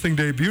 because this thing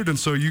debuted, and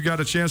so you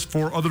got a chance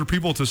for other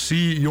people to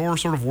see your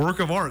sort of work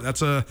of art.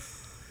 That's a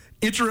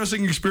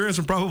interesting experience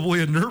and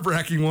probably a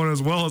nerve-wracking one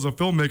as well as a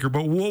filmmaker.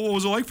 But what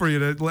was it like for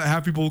you to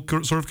have people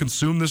sort of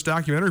consume this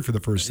documentary for the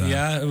first time?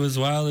 Yeah, it was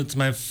wild. It's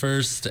my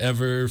first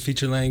ever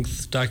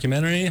feature-length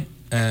documentary,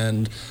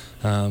 and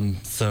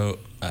so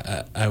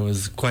I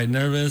was quite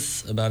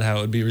nervous about how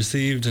it would be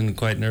received, and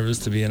quite nervous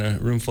to be in a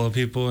room full of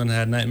people, and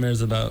had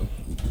nightmares about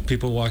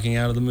people walking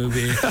out of the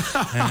movie,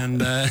 and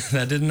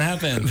that didn't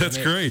happen. That's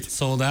great.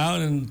 Sold out,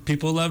 and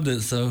people loved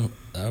it, so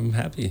I'm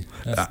happy.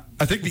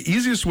 I think the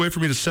easiest way for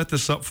me to set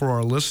this up for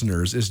our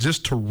listeners is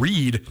just to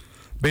read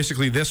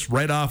basically this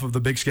right off of the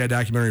Big Sky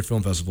Documentary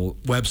Film Festival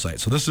website.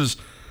 So this is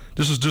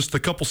just a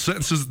couple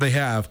sentences that they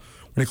have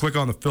when you click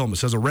on the film. It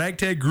says, a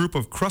ragtag group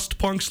of crust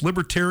punks,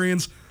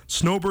 libertarians,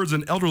 snowbirds,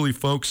 and elderly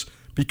folks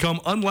become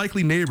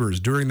unlikely neighbors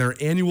during their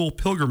annual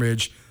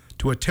pilgrimage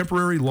to a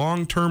temporary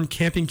long-term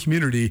camping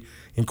community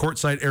in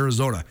Quartzite,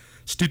 Arizona.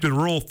 Steeped in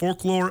rural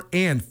folklore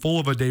and full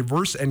of a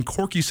diverse and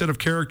quirky set of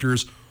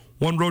characters,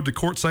 One Road to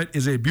Quartzite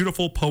is a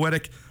beautiful,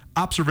 poetic,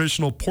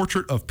 observational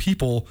portrait of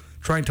people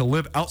trying to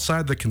live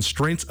outside the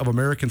constraints of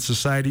American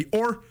society,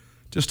 or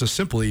just to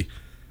simply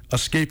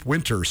escape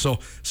winter. So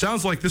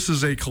sounds like this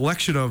is a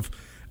collection of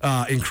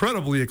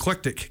incredibly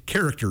eclectic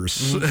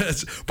characters.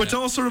 But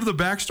tell us sort of the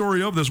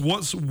backstory of this.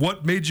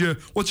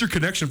 What's your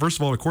connection, first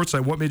of all, to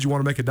Quartzite? What made you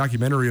want to make a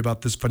documentary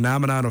about this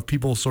phenomenon of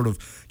people sort of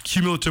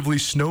cumulatively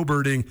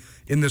snowbirding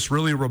in this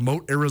really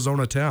remote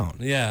Arizona town?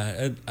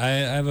 Yeah, I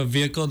have a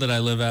vehicle that I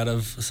live out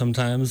of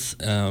sometimes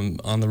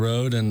on the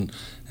road, and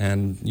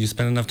you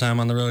spend enough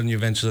time on the road and you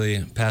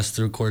eventually pass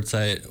through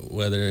Quartzite,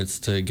 whether it's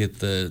to get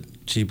the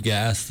cheap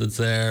gas that's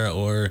there,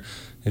 or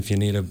if you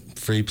need a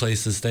free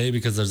place to stay,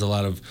 because there's a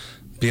lot of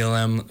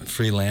BLM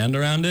free land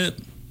around it.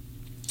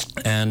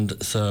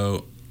 And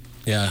so,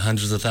 yeah,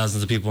 hundreds of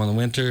thousands of people in the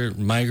winter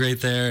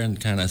migrate there and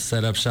kind of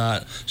set up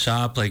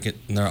shop like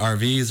in their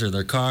RVs or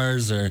their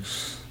cars,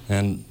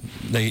 and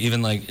they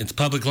even, like, it's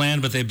public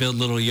land, but they build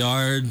little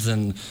yards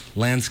and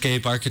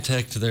landscape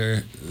architect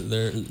their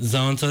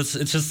zone. So it's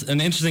just an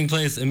interesting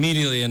place,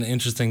 immediately an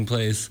interesting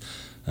place.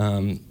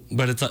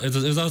 But it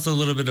was also a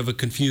little bit of a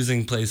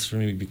confusing place for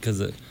me, because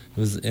it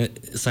was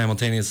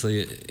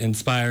simultaneously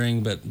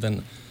inspiring, but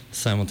then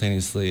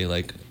simultaneously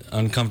like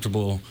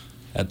uncomfortable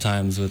at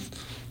times with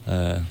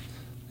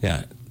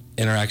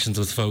interactions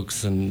with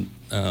folks and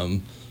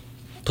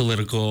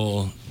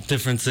political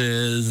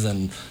differences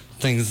and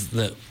things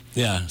that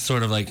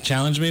sort of like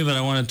challenged me, but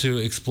I wanted to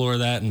explore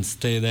that and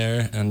stay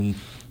there, and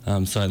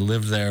so I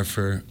lived there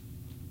for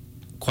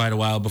quite a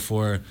while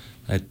before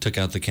I took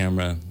out the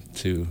camera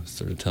to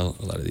sort of tell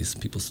a lot of these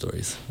people's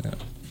stories.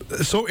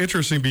 So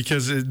interesting,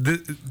 because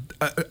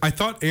I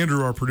thought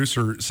Andrew, our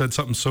producer, said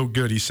something so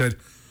good. He said,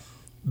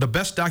 the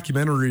best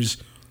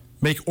documentaries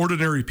make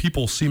ordinary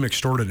people seem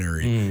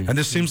extraordinary. And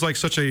this seems like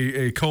such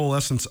a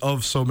coalescence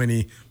of so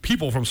many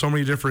people from so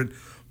many different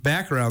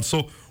backgrounds.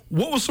 So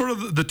what was sort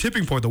of the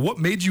tipping point, though? What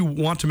made you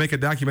want to make a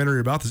documentary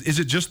about this? Is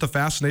it just the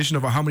fascination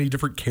of how many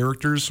different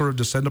characters sort of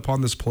descend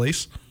upon this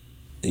place?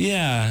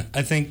 Yeah,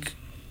 I think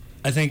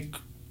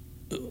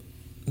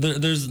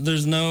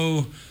there's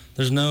no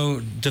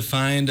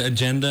defined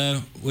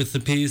agenda with the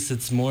piece.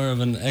 It's more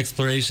of an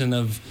exploration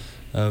of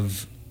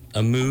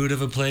a mood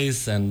of a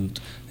place, and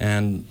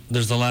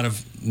there's a lot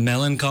of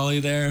melancholy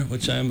there,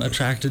 which I'm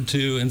attracted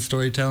to in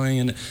storytelling.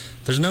 And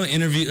there's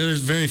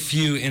very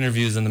few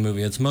interviews in the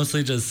movie. It's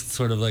mostly just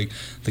sort of like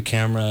the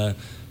camera,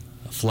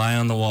 fly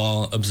on the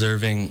wall,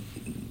 observing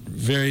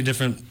very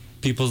different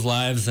people's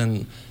lives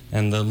and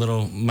the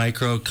little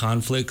micro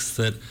conflicts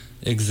that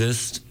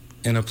exist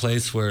in a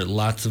place where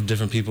lots of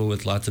different people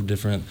with lots of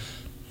different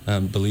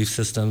belief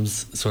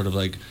systems sort of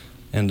like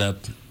end up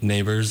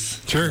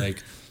neighbors. Sure.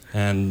 Like,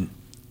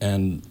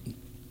 and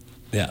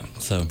yeah,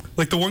 so.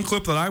 Like the one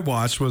clip that I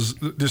watched was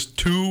just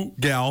two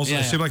gals.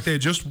 It seemed like they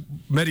had just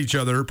met each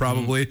other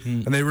probably,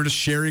 and they were just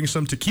sharing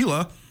some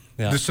tequila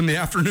just in the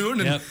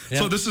afternoon. And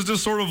so this is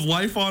just sort of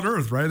life on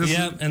Earth, right?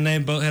 And they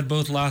had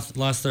both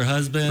lost their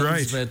husbands,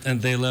 right? And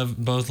they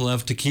both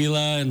love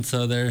tequila, and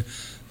so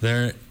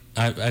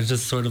I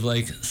just sort of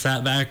like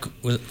sat back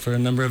for a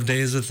number of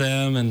days with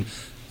them and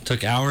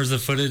took hours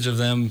of footage of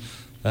them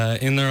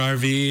in their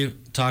RV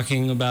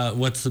talking about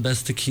what's the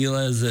best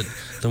tequila. Is it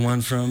the one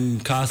from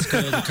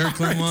Costco, the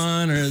Kirkland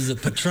one, or is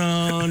it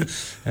Patron?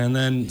 And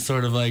then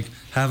sort of like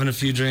having a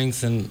few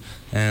drinks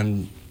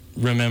and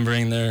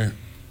remembering their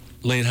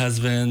late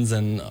husbands,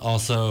 and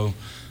also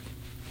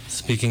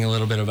speaking a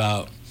little bit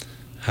about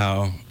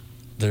how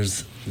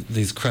there's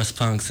these crust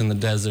punks in the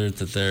desert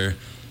that they're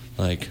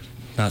like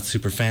not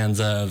super fans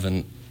of,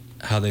 and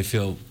how they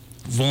feel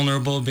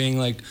vulnerable being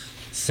like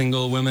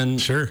single women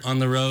on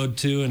the road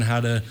too, and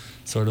how to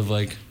sort of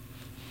like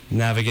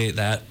navigate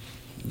that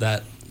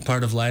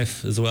part of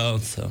life as well.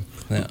 So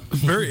yeah,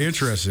 very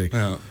interesting.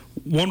 Yeah.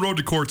 One Road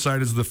to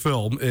Quartzite is the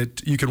film.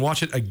 You can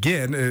watch it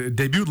again. It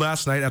debuted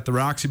last night at the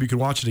Roxy. You can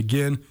watch it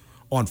again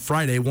on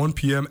Friday, 1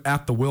 p.m.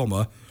 at the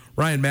Wilma.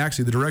 Ryan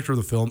Maxey, the director of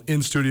the film,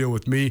 in studio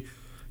with me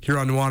here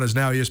on Nuanez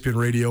Now, ESPN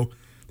Radio.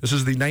 This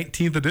is the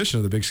 19th edition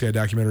of the Big Sky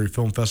Documentary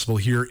Film Festival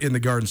here in the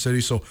Garden City.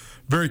 So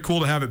very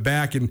cool to have it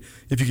back. And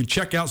if you can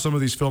check out some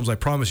of these films, I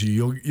promise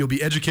you'll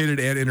be educated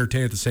and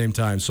entertained at the same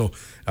time. So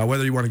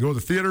whether you want to go to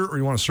the theater or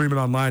you want to stream it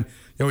online,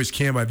 you always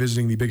can by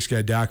visiting the Big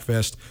Sky Doc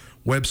Fest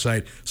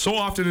website. So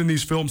often in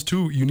these films,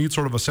 too, you need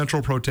sort of a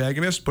central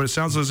protagonist, but it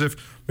sounds as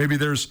if maybe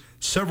there's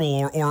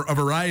several or a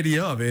variety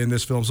of in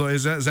this film. So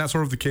is that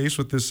sort of the case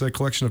with this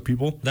collection of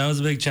people? That was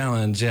a big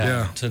challenge,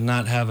 yeah. To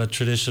not have a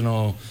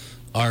traditional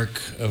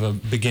arc of a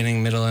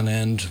beginning, middle, and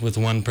end with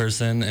one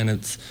person, and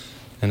it's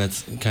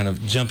kind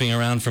of jumping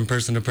around from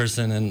person to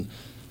person,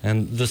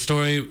 and the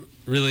story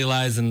really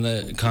lies in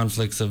the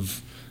conflicts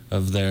of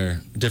their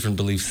different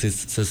belief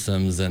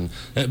systems,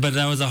 but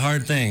that was a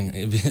hard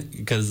thing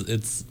because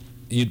it's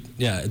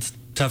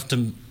tough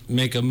to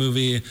make a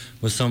movie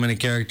with so many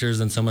characters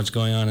and so much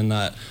going on and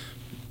not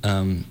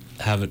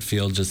have it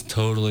feel just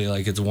totally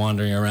like it's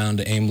wandering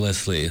around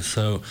aimlessly.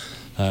 So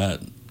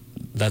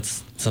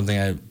that's something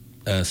I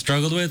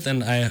struggled with,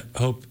 and I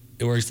hope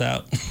it works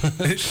out.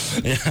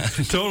 Yeah,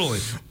 totally.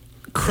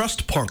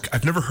 Crust punk.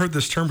 I've never heard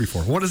this term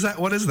before. What is that?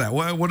 What is that?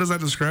 What is that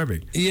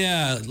describing?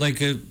 Yeah,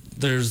 like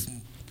there's.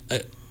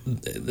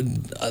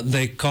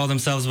 They call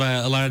themselves by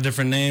a lot of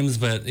different names,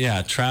 but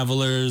yeah,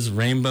 travelers,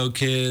 rainbow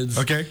kids,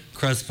 okay,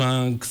 crust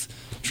punks,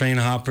 train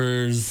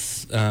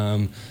hoppers,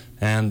 and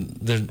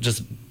they're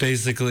just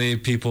basically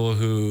people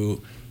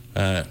who,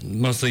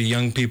 mostly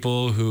young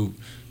people who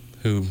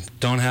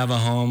don't have a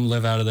home,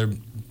 live out of their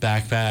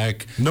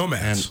backpack,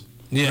 nomads.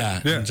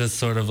 And, and just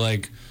sort of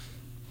like,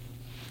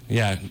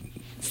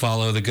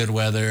 follow the good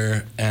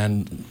weather,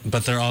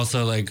 but they're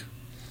also like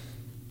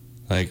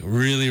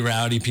really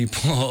rowdy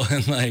people,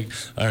 and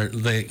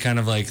they kind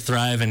of like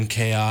thrive in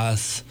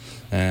chaos,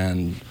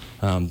 and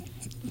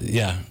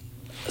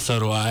so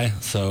do I.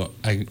 So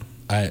I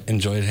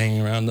enjoyed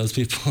hanging around those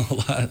people a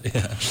lot.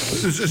 Yeah.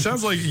 It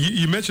sounds like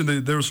you mentioned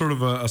that there was sort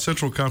of a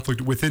central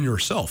conflict within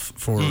yourself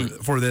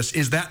for this.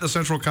 Is that the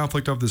central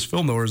conflict of this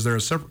film, though, or is there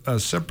a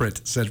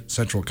separate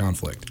central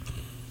conflict?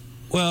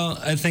 Well,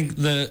 I think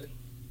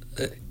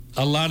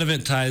a lot of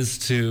it ties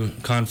to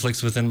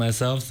conflicts within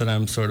myself that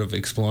I'm sort of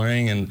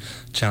exploring and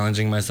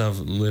challenging myself,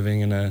 living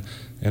in a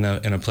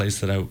place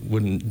that I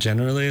wouldn't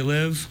generally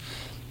live.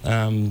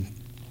 But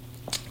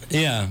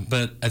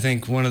I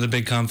think one of the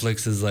big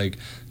conflicts is like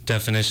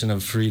definition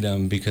of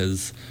freedom,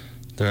 because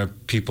there are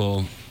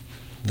people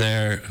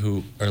there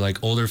who are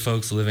like older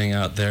folks living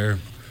out their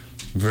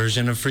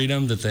version of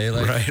freedom that they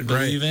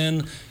believe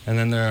in, and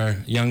then there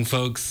are young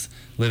folks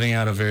living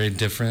out a very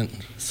different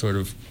sort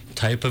of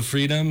type of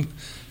freedom,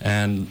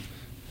 and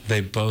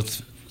they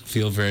both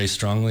feel very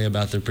strongly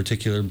about their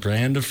particular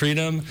brand of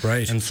freedom.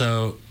 Right. And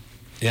so,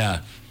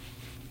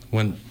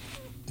 when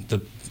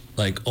the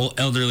old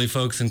elderly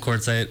folks in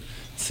Quartzite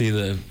see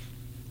the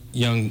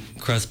young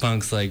crust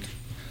punks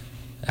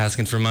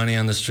asking for money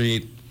on the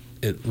street,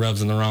 it rubs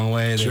them the wrong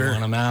way. They want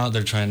them out.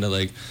 They're trying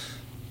to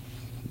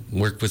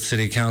work with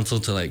city council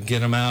to get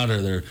them out,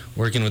 or they're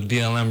working with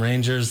BLM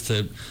rangers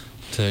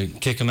to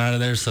kick them out of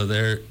there. So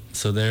their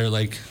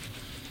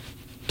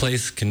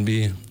place can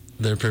be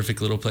their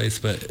perfect little place.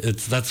 But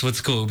that's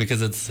what's cool,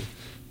 because it's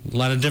a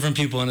lot of different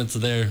people, and it's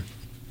their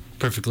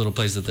perfect little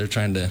place that they're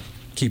trying to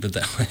keep it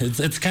that way.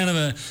 It's kind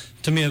of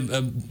to me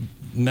a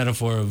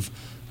metaphor of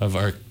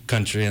our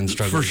country and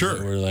struggles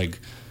that we're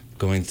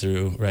going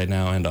through right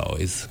now and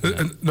always.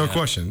 No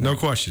question.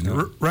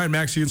 Ryan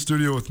Maxey in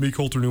studio with me,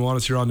 Colter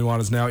Nuanez, here on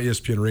Nuanez Now,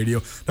 ESPN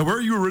Radio. Now, where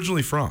are you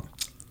originally from?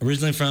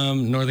 Originally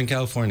from Northern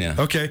California.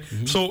 Okay.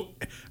 Mm-hmm. So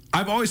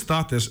I've always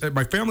thought this.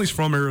 My family's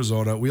from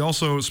Arizona. We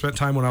also spent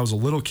time when I was a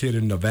little kid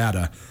in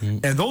Nevada.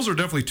 Mm-hmm. And those are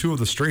definitely two of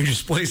the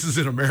strangest places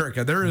in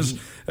America. There is,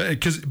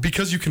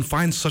 because you can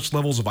find such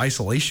levels of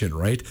isolation,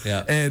 right?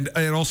 Yeah. And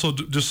also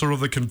just sort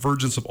of the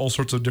convergence of all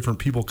sorts of different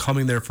people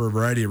coming there for a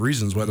variety of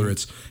reasons, whether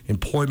it's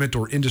employment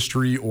or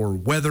industry or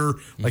weather,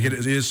 like it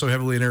is so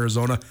heavily in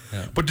Arizona.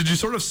 Yeah. But did you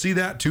sort of see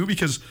that too?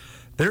 Because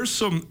there's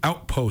some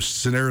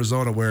outposts in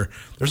Arizona where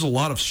there's a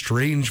lot of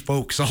strange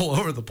folks all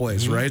over the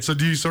place, right? So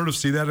do you sort of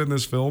see that in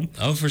this film?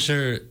 Oh, for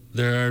sure.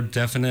 There are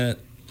definite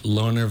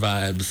loner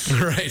vibes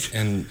right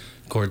in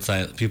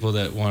Quartzite. People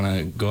that want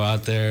to go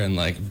out there and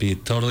be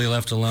totally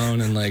left alone,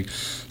 and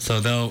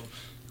so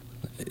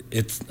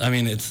it's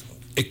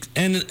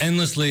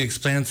endlessly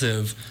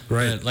expansive.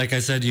 Right. But like I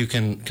said, you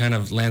can kind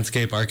of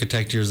landscape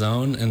architect your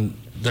zone, and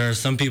there are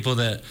some people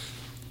that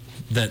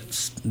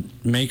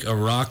make a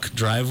rock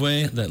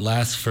driveway that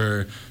lasts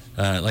for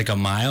a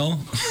mile,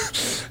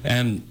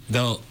 and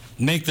they'll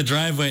make the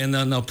driveway, and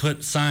then they'll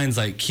put signs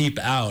keep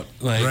out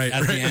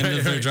at the end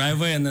of their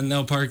driveway, and then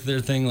they'll park their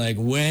thing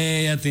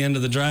way at the end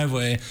of the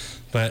driveway.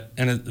 But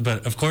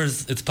of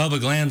course it's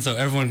public land, so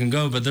everyone can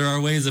go, but there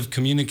are ways of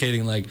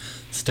communicating,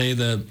 stay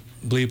the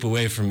bleep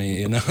away from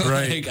me, you know.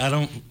 Right. Like, I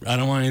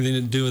don't want anything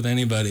to do with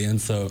anybody,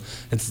 and so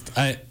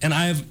I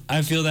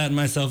feel that in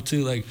myself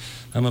too. Like,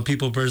 I'm a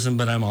people person,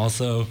 but I'm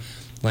also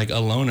like a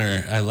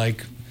loner. I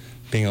like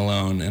being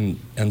alone,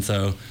 and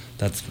so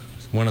that's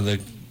one of the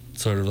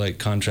sort of like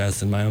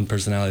contrasts in my own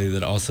personality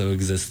that also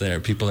exists there.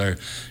 People are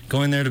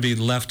going there to be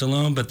left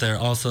alone, but they're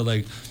also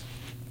like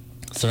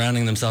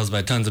surrounding themselves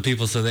by tons of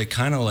people, so they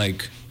kind of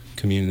like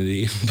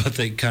community, but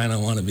they kind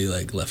of want to be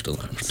like left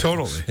alone. So.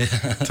 Totally. Yeah.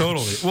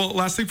 Totally. Well,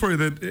 last thing for you,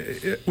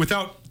 that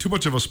without too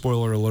much of a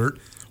spoiler alert,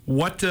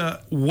 what do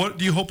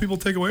you hope people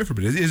take away from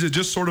it? Is it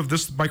just sort of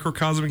this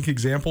microcosmic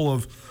example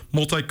of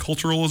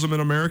multiculturalism in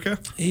America?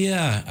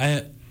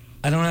 Yeah,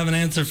 I don't have an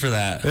answer for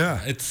that.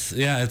 Yeah. It's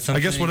something. I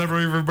guess whatever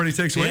everybody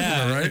takes away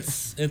from it,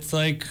 right? It's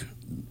like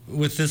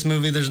with this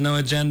movie, there's no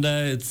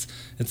agenda. It's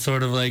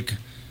sort of like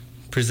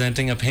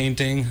presenting a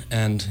painting,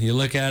 and you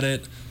look at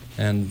it,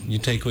 and you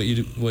take what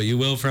you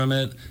will from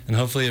it, and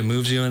hopefully it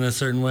moves you in a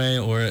certain way,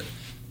 or it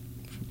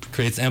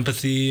creates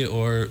empathy,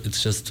 or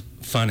it's just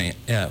funny.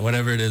 Yeah,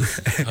 whatever it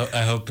is,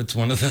 I hope it's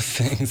one of those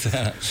things.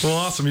 Well,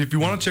 awesome. If you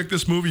want to check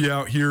this movie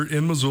out here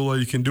in Missoula,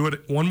 you can do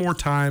it one more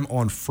time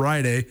on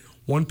Friday,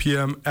 1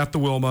 p.m. at the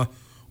Wilma,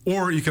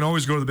 or you can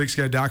always go to the Big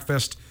Sky Doc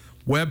Fest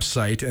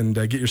website and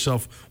get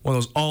yourself one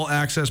of those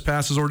all-access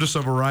passes, or just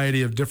a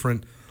variety of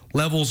different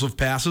levels of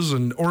passes,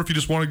 or if you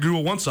just want to do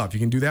a once-off, you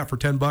can do that for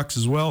 $10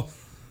 as well.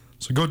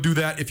 So go do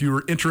that if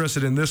you're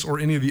interested in this or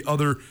any of the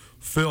other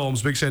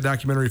films. Big Sky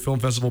Documentary Film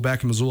Festival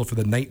back in Missoula for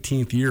the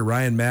 19th year.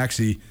 Ryan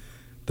Maxey,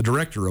 the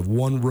director of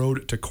One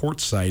Road to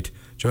Quartzite,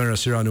 joining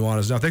us here on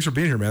Nuanez Now. Thanks for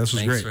being here, man. This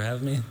was great. Thanks for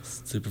having me.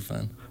 It's super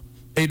fun.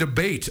 A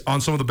debate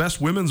on some of the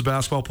best women's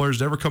basketball players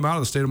to ever come out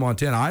of the state of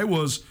Montana. I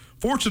was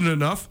fortunate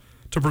enough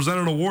to present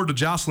an award to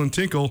Joslyn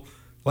Tinkle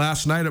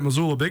last night at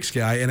Missoula Big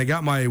Sky, and I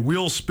got my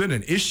wheels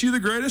spinning. Is she the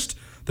greatest?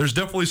 There's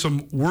definitely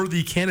some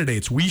worthy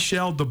candidates. We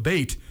shall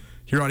debate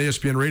here on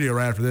ESPN Radio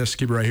right after this.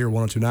 Keep it right here,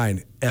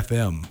 102.9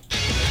 FM.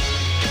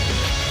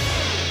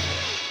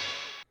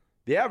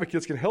 The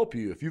Advocates can help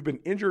you if you've been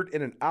injured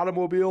in an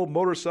automobile,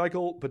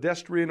 motorcycle,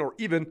 pedestrian, or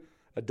even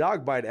a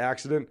dog bite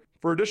accident.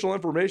 For additional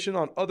information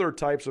on other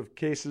types of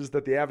cases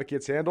that the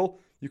Advocates handle,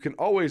 you can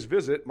always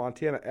visit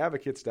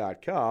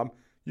MontanaAdvocates.com.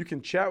 You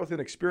can chat with an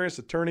experienced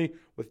attorney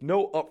with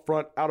no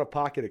upfront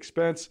out-of-pocket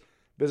expense.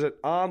 Visit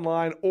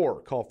online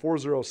or call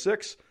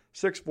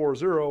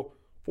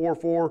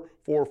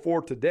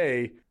 406-640-4444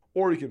 today,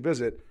 or you can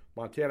visit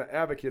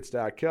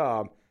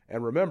MontanaAdvocates.com.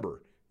 And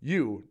remember,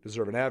 you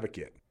deserve an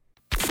advocate.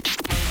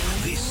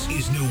 This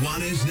is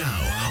Nuanez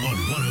Now on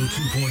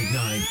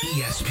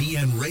 102.9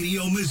 ESPN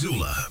Radio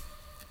Missoula.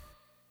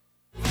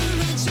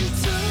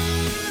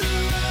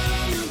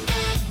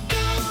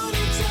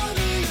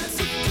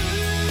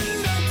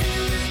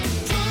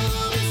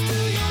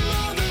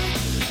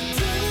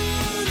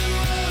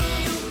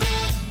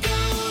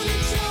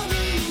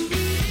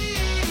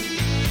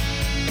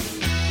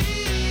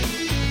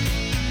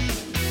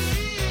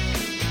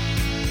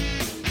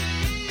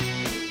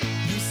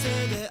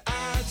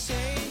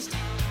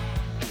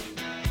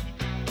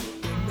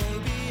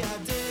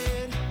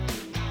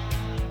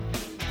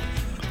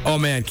 Oh,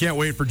 man, can't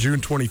wait for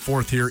June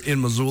 24th here in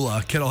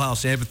Missoula, Kettle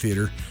House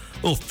Amphitheater. A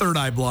little Third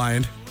Eye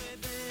Blind.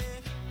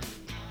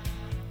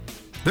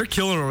 They're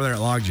killing it over there at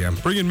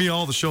Logjam. Bringing me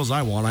all the shows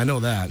I want, I know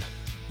that.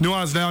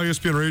 Nuanez Now,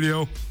 ESPN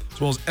Radio,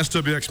 as well as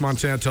SWX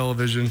Montana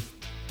Television.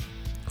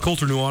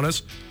 Colter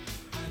Nuanez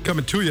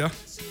coming to you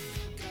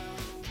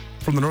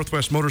from the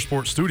Northwest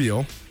Motorsports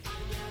Studio.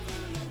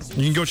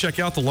 You can go check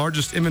out the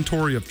largest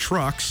inventory of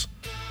trucks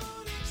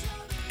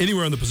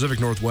anywhere in the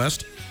Pacific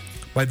Northwest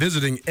by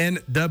visiting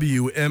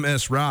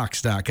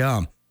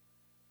nwmsrocks.com.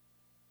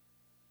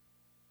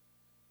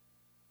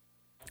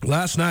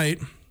 Last night,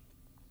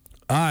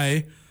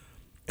 I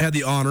had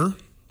the honor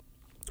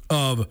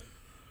of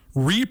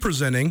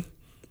representing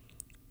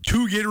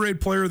two Gatorade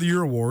Player of the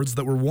Year awards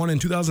that were won in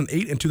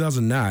 2008 and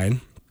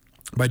 2009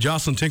 by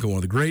Joslyn Tinkle, one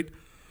of the great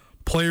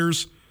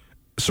players,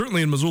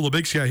 certainly in Missoula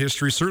Big Sky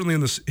history, certainly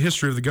in the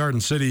history of the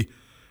Garden City,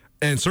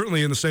 and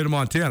certainly in the state of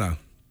Montana.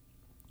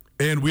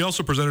 And we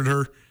also presented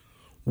her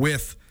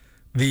with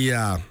the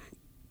her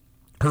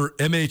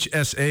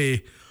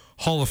MHSA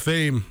Hall of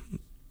Fame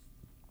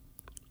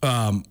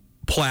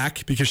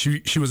plaque, because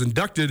she was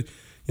inducted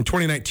in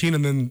 2019,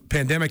 and then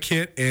pandemic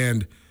hit,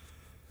 and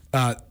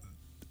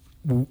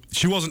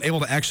she wasn't able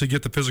to actually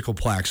get the physical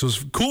plaque. So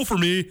it's cool for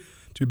me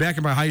to be back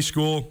in my high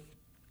school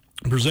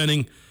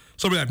presenting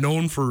somebody I've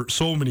known for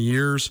so many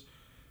years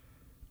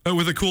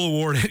with a cool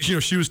award. You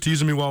know, she was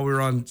teasing me while we were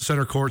on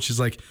center court. She's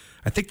like,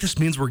 I think this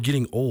means we're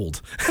getting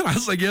old. And I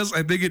was like, yes,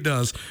 I think it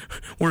does.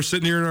 We're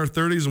sitting here in our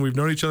 30s, and we've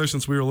known each other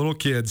since we were little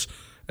kids.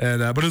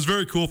 And but it was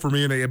very cool for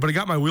me, but it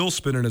got my wheels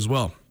spinning as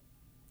well.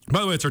 By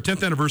the way, it's our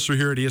 10th anniversary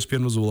here at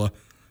ESPN Missoula,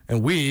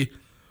 and we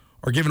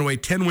are giving away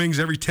 10 wings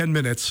every 10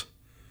 minutes,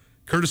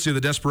 courtesy of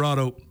the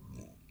Desperado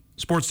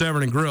Sports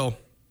Tavern and Grill.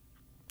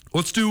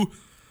 Let's do,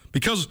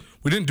 because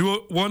we didn't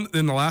do one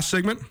in the last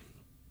segment,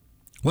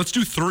 let's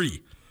do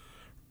 3.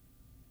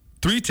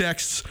 3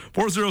 texts,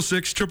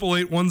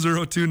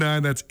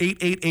 406-888-1029. That's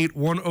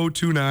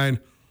 888-1029.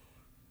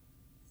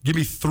 Give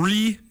me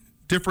 3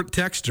 different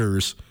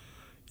texters.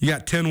 You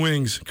got 10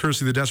 wings,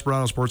 courtesy of the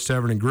Desperado Sports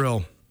Tavern and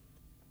Grill,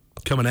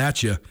 coming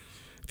at you.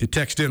 If you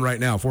text in right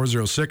now,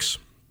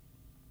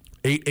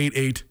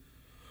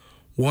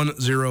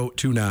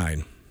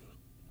 406-888-1029.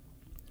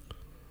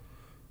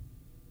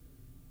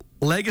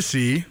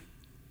 Legacy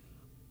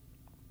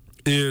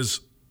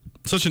is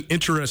such an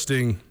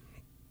interesting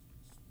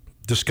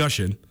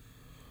discussion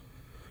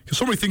because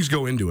so many things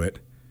go into it.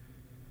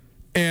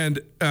 And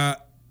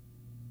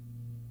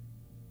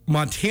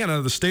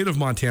Montana, the state of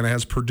Montana,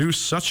 has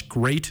produced such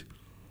great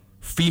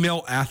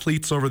female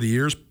athletes over the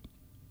years.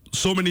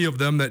 So many of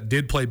them that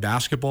did play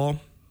basketball.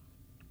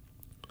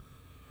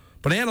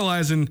 But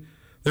analyzing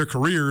their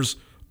careers,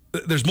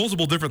 there's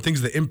multiple different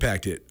things that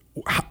impact it.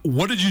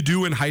 What did you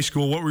do in high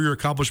school? What were your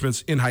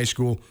accomplishments in high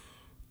school?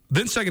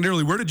 Then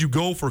secondarily, where did you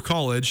go for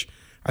college?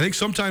 I think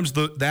sometimes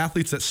the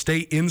athletes that stay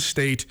in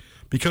state,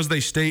 because they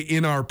stay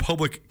in our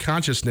public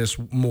consciousness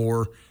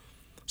more,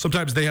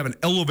 sometimes they have an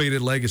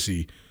elevated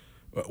legacy,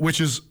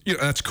 which is,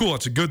 that's cool.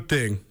 It's a good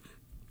thing.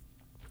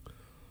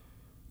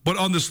 But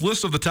on this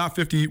list of the top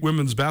 50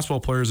 women's basketball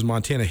players in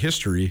Montana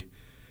history,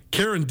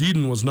 Karen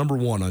Deeden was number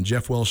 1 on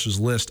Jeff Welsh's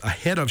list,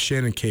 ahead of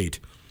Shannon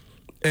Cate.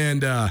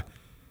 And I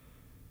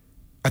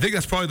think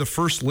that's probably the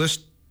first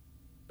list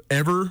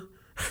ever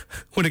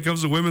when it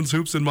comes to women's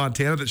hoops in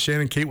Montana that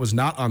Shannon Cate was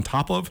not on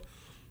top of.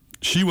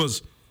 She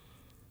was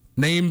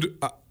named,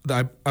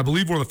 I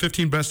believe, one of the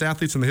 15 best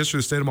athletes in the history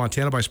of the state of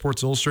Montana by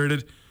Sports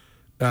Illustrated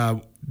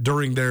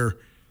during their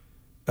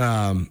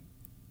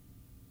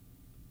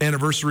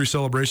anniversary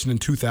celebration in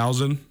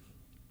 2000.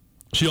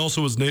 She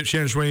also was named,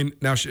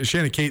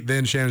 Shannon Cate,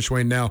 then Shannon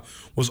Schwein now,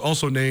 was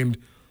also named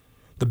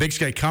the Big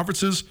Sky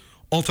Conference's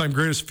all-time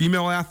greatest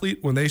female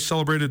athlete when they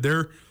celebrated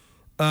their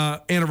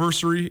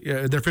anniversary,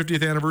 their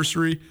 50th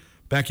anniversary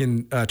back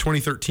in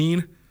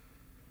 2013.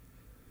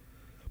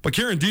 But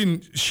Karen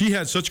Deeden, she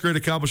had such great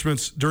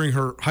accomplishments during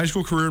her high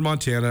school career in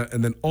Montana,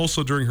 and then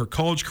also during her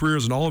college career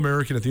as an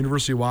All-American at the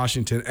University of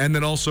Washington, and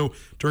then also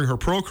during her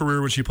pro career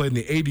when she played in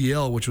the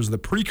ABL, which was the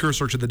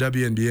precursor to the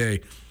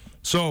WNBA.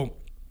 So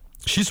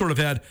she sort of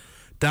had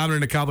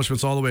dominant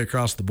accomplishments all the way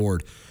across the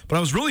board. But I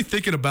was really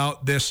thinking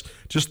about this,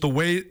 just the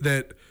way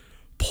that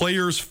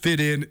players fit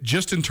in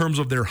just in terms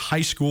of their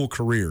high school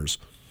careers.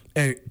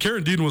 And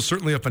Karen Deeden was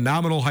certainly a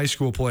phenomenal high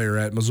school player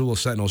at Missoula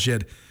Sentinel. She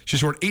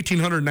scored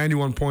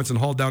 1,891 points and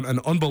hauled down an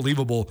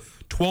unbelievable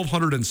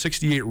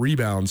 1,268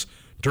 rebounds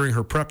during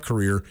her prep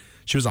career.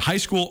 She was a high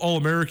school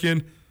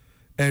All-American,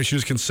 and she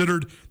was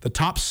considered the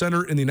top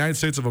center in the United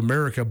States of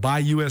America by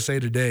USA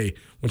Today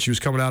when she was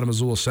coming out of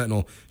Missoula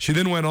Sentinel. She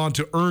then went on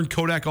to earn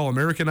Kodak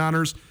All-American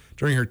honors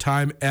during her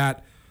time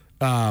at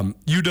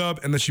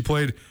UW, and then she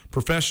played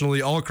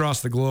professionally all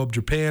across the globe,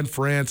 Japan,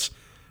 France,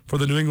 for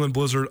the New England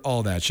Blizzard,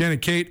 all that. Shannon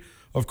Cate,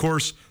 of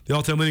course, the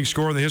all-time leading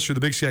scorer in the history of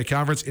the Big Sky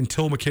Conference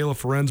until Michaela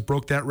Ferenz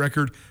broke that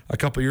record a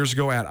couple years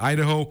ago at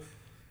Idaho.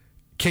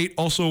 Cate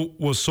also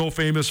was so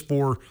famous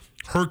for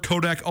her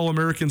Kodak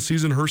All-American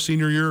season, her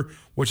senior year,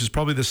 which is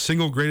probably the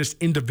single greatest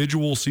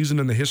individual season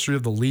in the history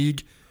of the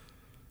league.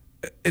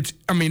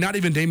 Not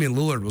even Damian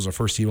Lillard was a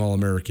first-team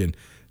All-American.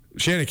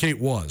 Shannon Cate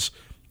was.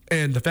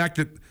 And the fact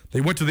that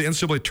they went to the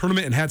NCAA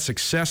tournament and had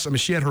success.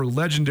 She had her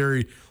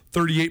legendary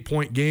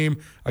 38-point game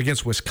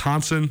against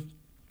Wisconsin.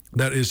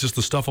 That is just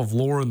the stuff of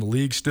lore in the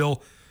league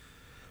still.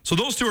 So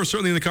those two are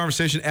certainly in the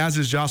conversation, as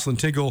is Joslyn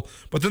Tinkle.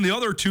 But then the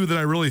other two that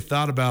I really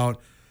thought about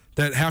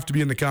that have to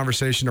be in the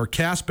conversation are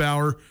Cass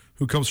Bauer,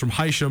 who comes from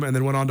Hysham and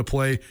then went on to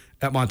play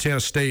at Montana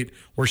State,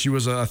 where she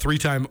was a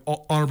 3-time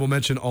honorable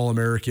mention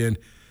All-American,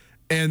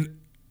 and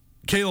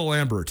Kayla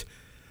Lambert.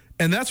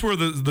 And that's where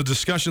the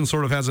discussion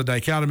sort of has a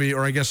dichotomy,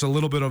 or I guess a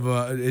little bit of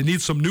it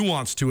needs some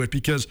nuance to it,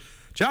 because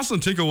Joslyn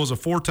Tinkle was a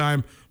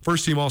 4-time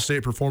first-team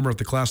All-State performer at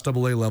the Class AA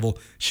level.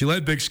 She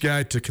led Big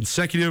Sky to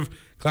consecutive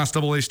Class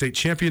AA state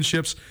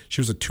championships.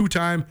 She was a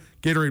 2-time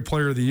Gatorade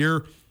Player of the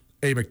Year,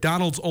 a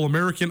McDonald's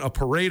All-American, a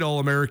Parade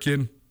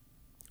All-American.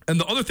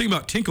 And the other thing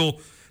about Tinkle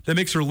that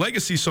makes her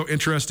legacy so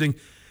interesting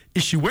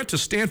is she went to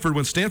Stanford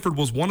when Stanford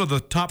was one of the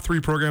top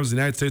 3 programs in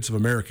the United States of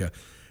America.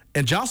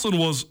 And Joslyn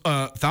was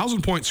a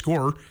 1,000-point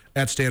scorer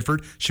at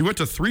Stanford. She went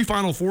to 3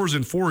 Final Fours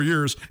in 4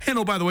 years. And,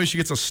 oh, by the way, she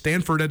gets a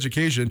Stanford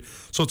education.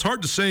 So it's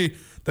hard to say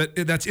that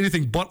that's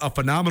anything but a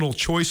phenomenal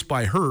choice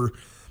by her.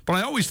 But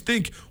I always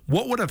think,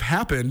 what would have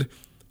happened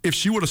if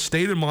she would have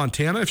stayed in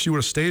Montana, if she would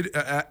have stayed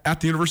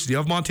at the University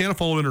of Montana,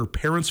 followed in her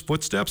parents'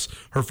 footsteps?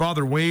 Her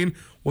father, Wayne,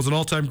 was an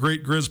all-time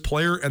great Griz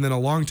player and then a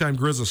longtime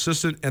Griz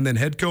assistant and then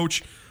head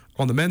coach.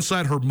 On the men's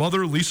side, her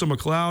mother, Lisa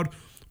McLeod,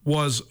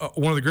 was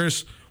one of the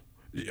greatest.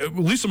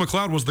 Lisa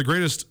McLeod was the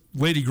greatest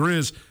Lady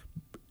Griz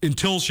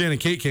until Shannon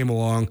Cate came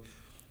along,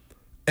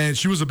 and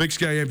she was a Big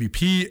Sky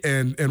MVP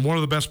and one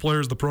of the best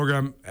players the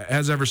program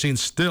has ever seen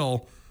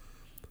still.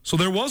 So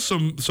there was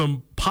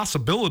some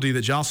possibility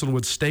that Joslyn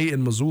would stay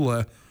in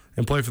Missoula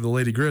and play for the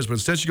Lady Griz, but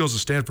instead she goes to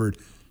Stanford.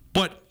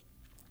 But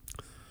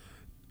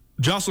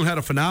Joslyn had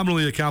a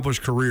phenomenally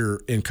accomplished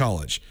career in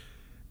college.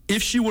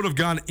 if she would have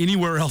gone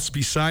anywhere else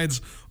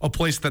besides a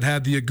place that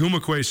had the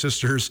Agumekwe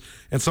sisters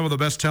and some of the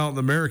best talent in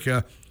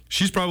America,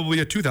 she's probably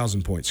a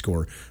 2,000-point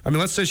scorer. I mean,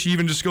 let's say she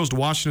even just goes to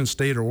Washington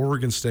State or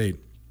Oregon State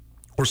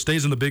or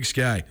stays in the Big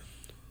Sky.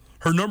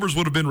 Her numbers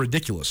would have been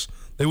ridiculous.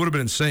 They would have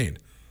been insane.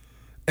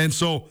 And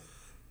so,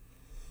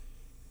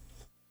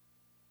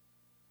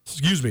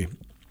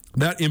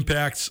 that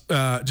impacts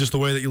just the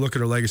way that you look at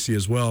her legacy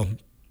as well.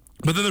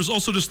 But then there's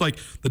also just like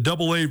the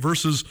AA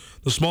versus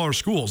the smaller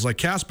schools. Like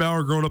Cass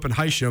Bauer growing up in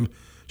Hysham,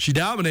 she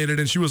dominated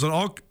and she was an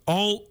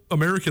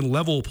all-American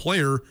level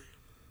player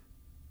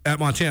at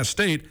Montana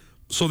State.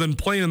 So then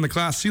playing in the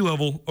Class C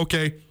level,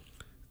 okay,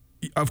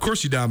 of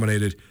course you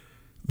dominated.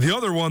 The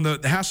other one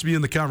that has to be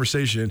in the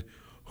conversation,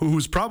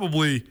 who's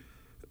probably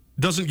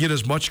doesn't get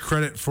as much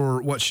credit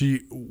for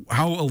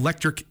how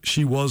electric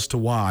she was to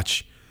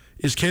watch,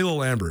 is Kayla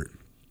Lambert.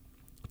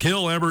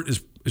 Kayla Lambert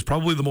is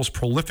probably the most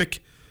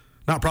prolific.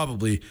 Not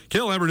probably.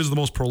 Kayla Lambert is the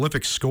most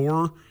prolific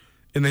scorer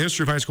in the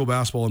history of high school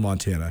basketball in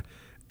Montana.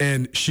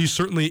 And she's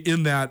certainly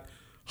in that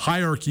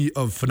hierarchy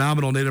of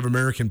phenomenal Native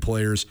American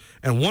players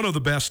and one of the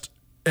best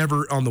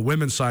ever on the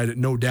women's side,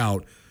 no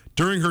doubt.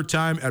 During her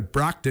time at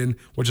Brockton,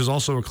 which is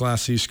also a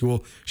Class C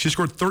school, she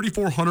scored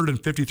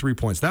 3,453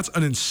 points. That's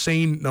an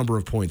insane number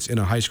of points in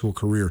a high school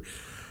career.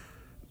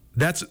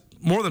 That's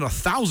more than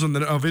 1,000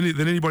 than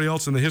anybody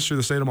else in the history of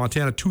the state of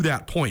Montana to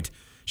that point.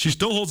 She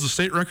still holds the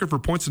state record for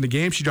points in the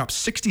game. She dropped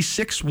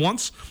 66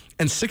 once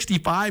and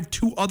 65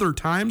 two other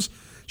times.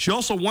 She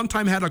also one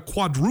time had a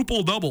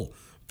quadruple double,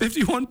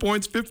 51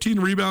 points, 15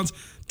 rebounds,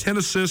 10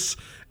 assists,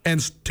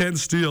 and 10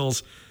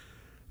 steals.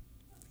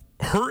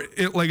 Her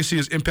legacy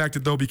is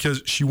impacted, though,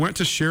 because she went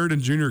to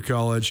Sheridan Junior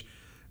College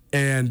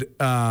and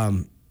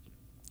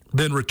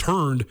then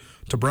returned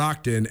to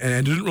Brockton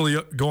and didn't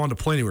really go on to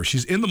play anywhere.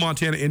 She's in the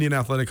Montana Indian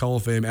Athletic Hall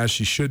of Fame, as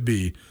she should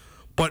be,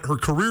 but her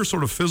career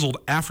sort of fizzled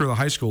after the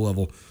high school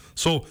level.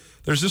 So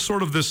there's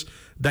this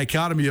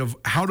dichotomy of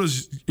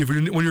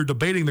when you're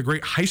debating the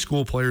great high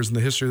school players in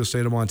the history of the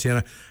state of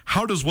Montana,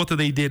 how does what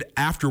they did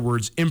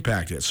afterwards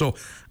impact it? So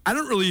I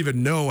don't really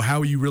even know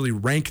how you really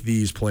rank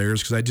these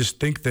players, because I just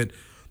think that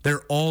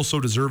they're all so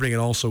deserving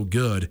and all so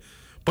good.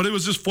 But it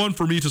was just fun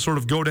for me to sort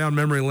of go down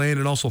memory lane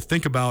and also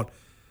think about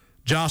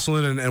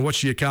Joslyn and what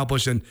she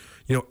accomplished. And,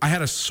 I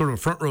had a sort of a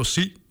front row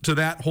seat to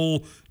that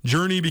whole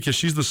journey because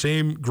she's the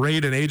same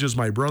grade and age as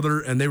my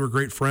brother, and they were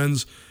great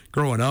friends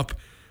growing up.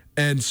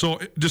 And so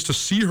just to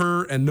see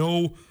her and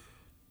know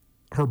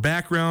her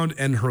background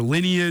and her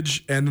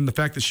lineage, and then the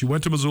fact that she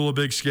went to Missoula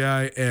Big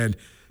Sky and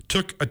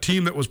took a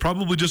team that was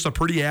probably just a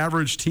pretty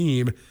average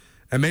team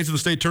and made it to the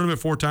state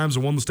tournament 4 times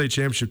and won the state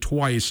championship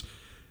twice.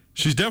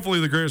 She's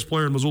definitely the greatest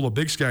player in Missoula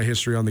Big Sky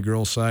history on the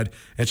girls' side.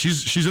 And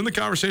she's in the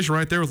conversation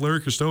right there with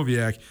Larry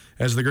Kostoviak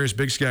as the greatest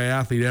Big Sky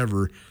athlete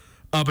ever.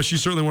 But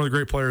she's certainly one of the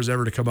great players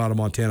ever to come out of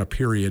Montana,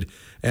 period.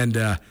 And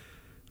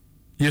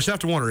you just have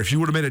to wonder if she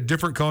would have made a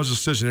different college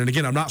decision. And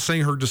again, I'm not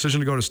saying her decision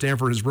to go to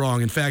Stanford is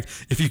wrong. In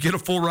fact, if you get a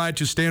full ride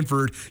to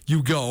Stanford,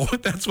 you go.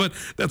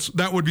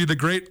 That would be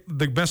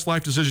the best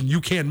life decision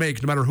you can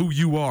make, no matter who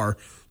you are.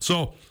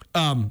 So,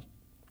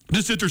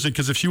 just interesting,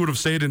 because if she would have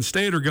stayed in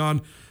state or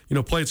gone,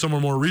 played somewhere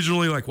more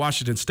regionally like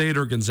Washington State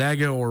or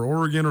Gonzaga or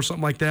Oregon or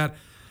something like that,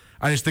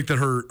 I just think that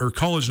her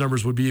college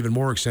numbers would be even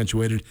more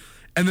accentuated.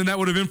 And then that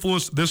would have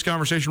influenced this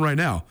conversation right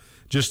now,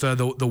 just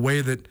the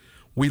way that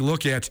we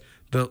look at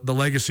the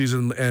legacies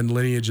and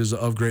lineages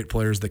of great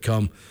players that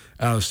come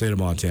out of the state of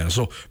Montana.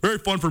 So very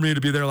fun for me to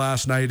be there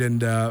last night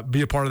and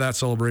be a part of that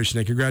celebration.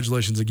 And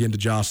congratulations again to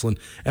Joslyn.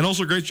 And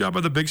also great job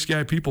by the Big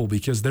Sky people,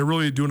 because they're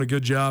really doing a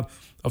good job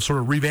of sort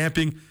of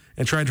revamping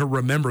and trying to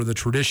remember the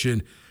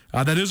tradition.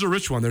 That is a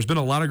rich one. There's been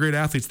a lot of great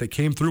athletes that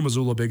came through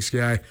Missoula Big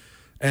Sky,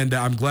 and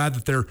I'm glad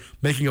that they're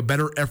making a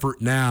better effort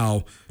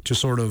now to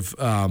sort of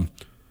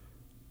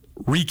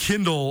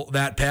rekindle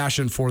that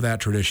passion for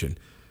that tradition.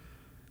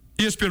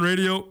 ESPN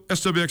Radio,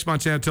 SWX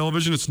Montana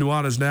Television, it's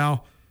Nuanez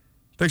Now.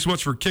 Thanks so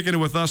much for kicking it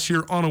with us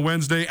here on a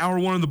Wednesday. Hour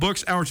 1 in the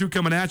books, Hour 2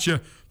 coming at you.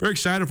 Very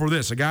excited for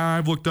this. A guy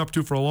I've looked up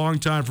to for a long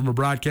time from a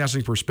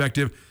broadcasting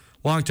perspective.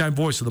 Longtime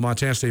voice of the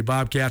Montana State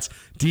Bobcats,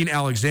 Dean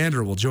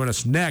Alexander, will join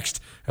us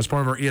next as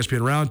part of our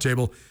ESPN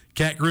Roundtable.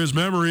 Cat Griz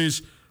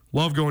memories.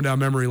 Love going down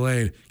memory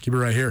lane. Keep it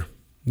right here.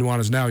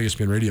 Nuanez Now,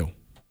 ESPN Radio.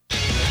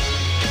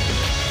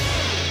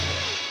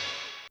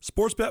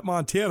 Sportsbet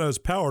Montana is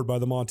powered by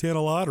the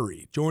Montana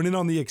Lottery. Join in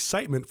on the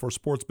excitement for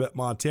Sportsbet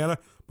Montana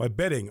by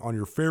betting on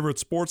your favorite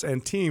sports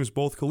and teams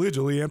both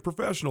collegially and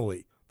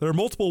professionally. There are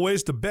multiple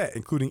ways to bet,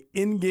 including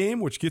in-game,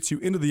 which gets you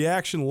into the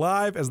action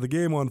live as the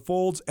game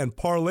unfolds, and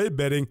parlay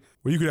betting,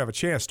 where you could have a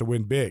chance to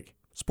win big.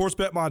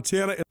 Sportsbet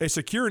Montana, a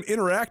secure and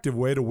interactive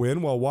way to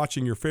win while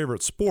watching your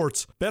favorite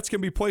sports. Bets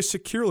can be placed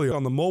securely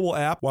on the mobile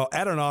app while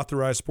at an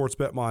authorized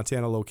Sportsbet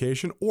Montana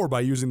location or by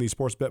using the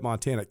Sportsbet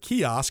Montana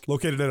kiosk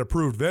located at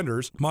approved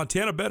vendors.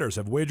 Montana bettors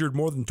have wagered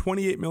more than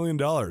 $28 million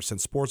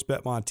since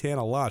Sportsbet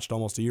Montana launched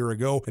almost a year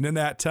ago, and in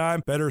that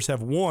time, bettors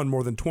have won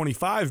more than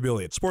 $25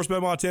 million.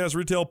 Sportsbet Montana's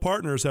retail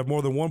partners have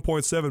more than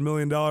 $1.7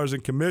 million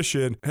in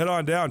commission. Head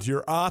on down to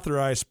your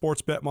authorized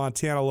Sportsbet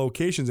Montana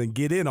locations and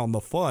get in on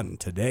the fun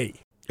today.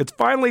 It's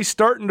finally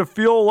starting to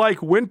feel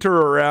like winter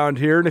around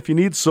here, and if you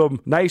need some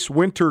nice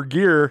winter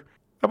gear,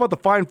 how about the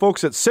fine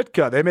folks at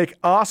Sitka? They make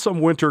awesome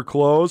winter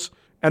clothes,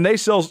 and they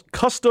sell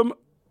custom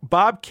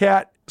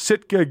Bobcat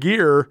Sitka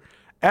gear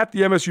at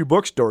the MSU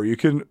Bookstore. You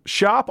can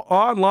shop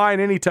online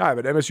anytime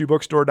at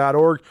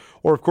msubookstore.org,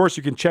 or of course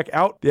you can check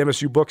out the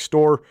MSU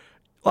Bookstore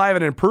live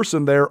and in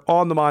person there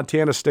on the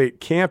Montana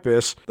State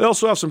campus. They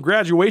also have some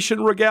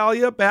graduation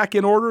regalia back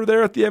in order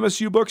there at the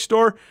MSU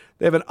Bookstore.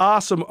 They have an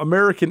awesome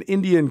American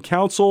Indian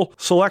Council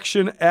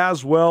selection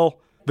as well.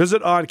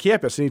 Visit on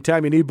campus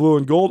anytime you need blue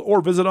and gold,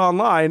 or visit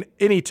online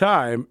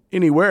anytime,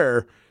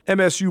 anywhere,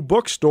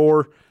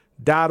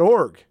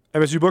 msubookstore.org.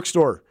 MSU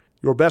Bookstore,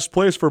 your best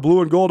place for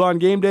blue and gold on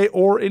game day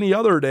or any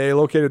other day,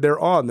 located there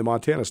on the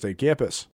Montana State campus.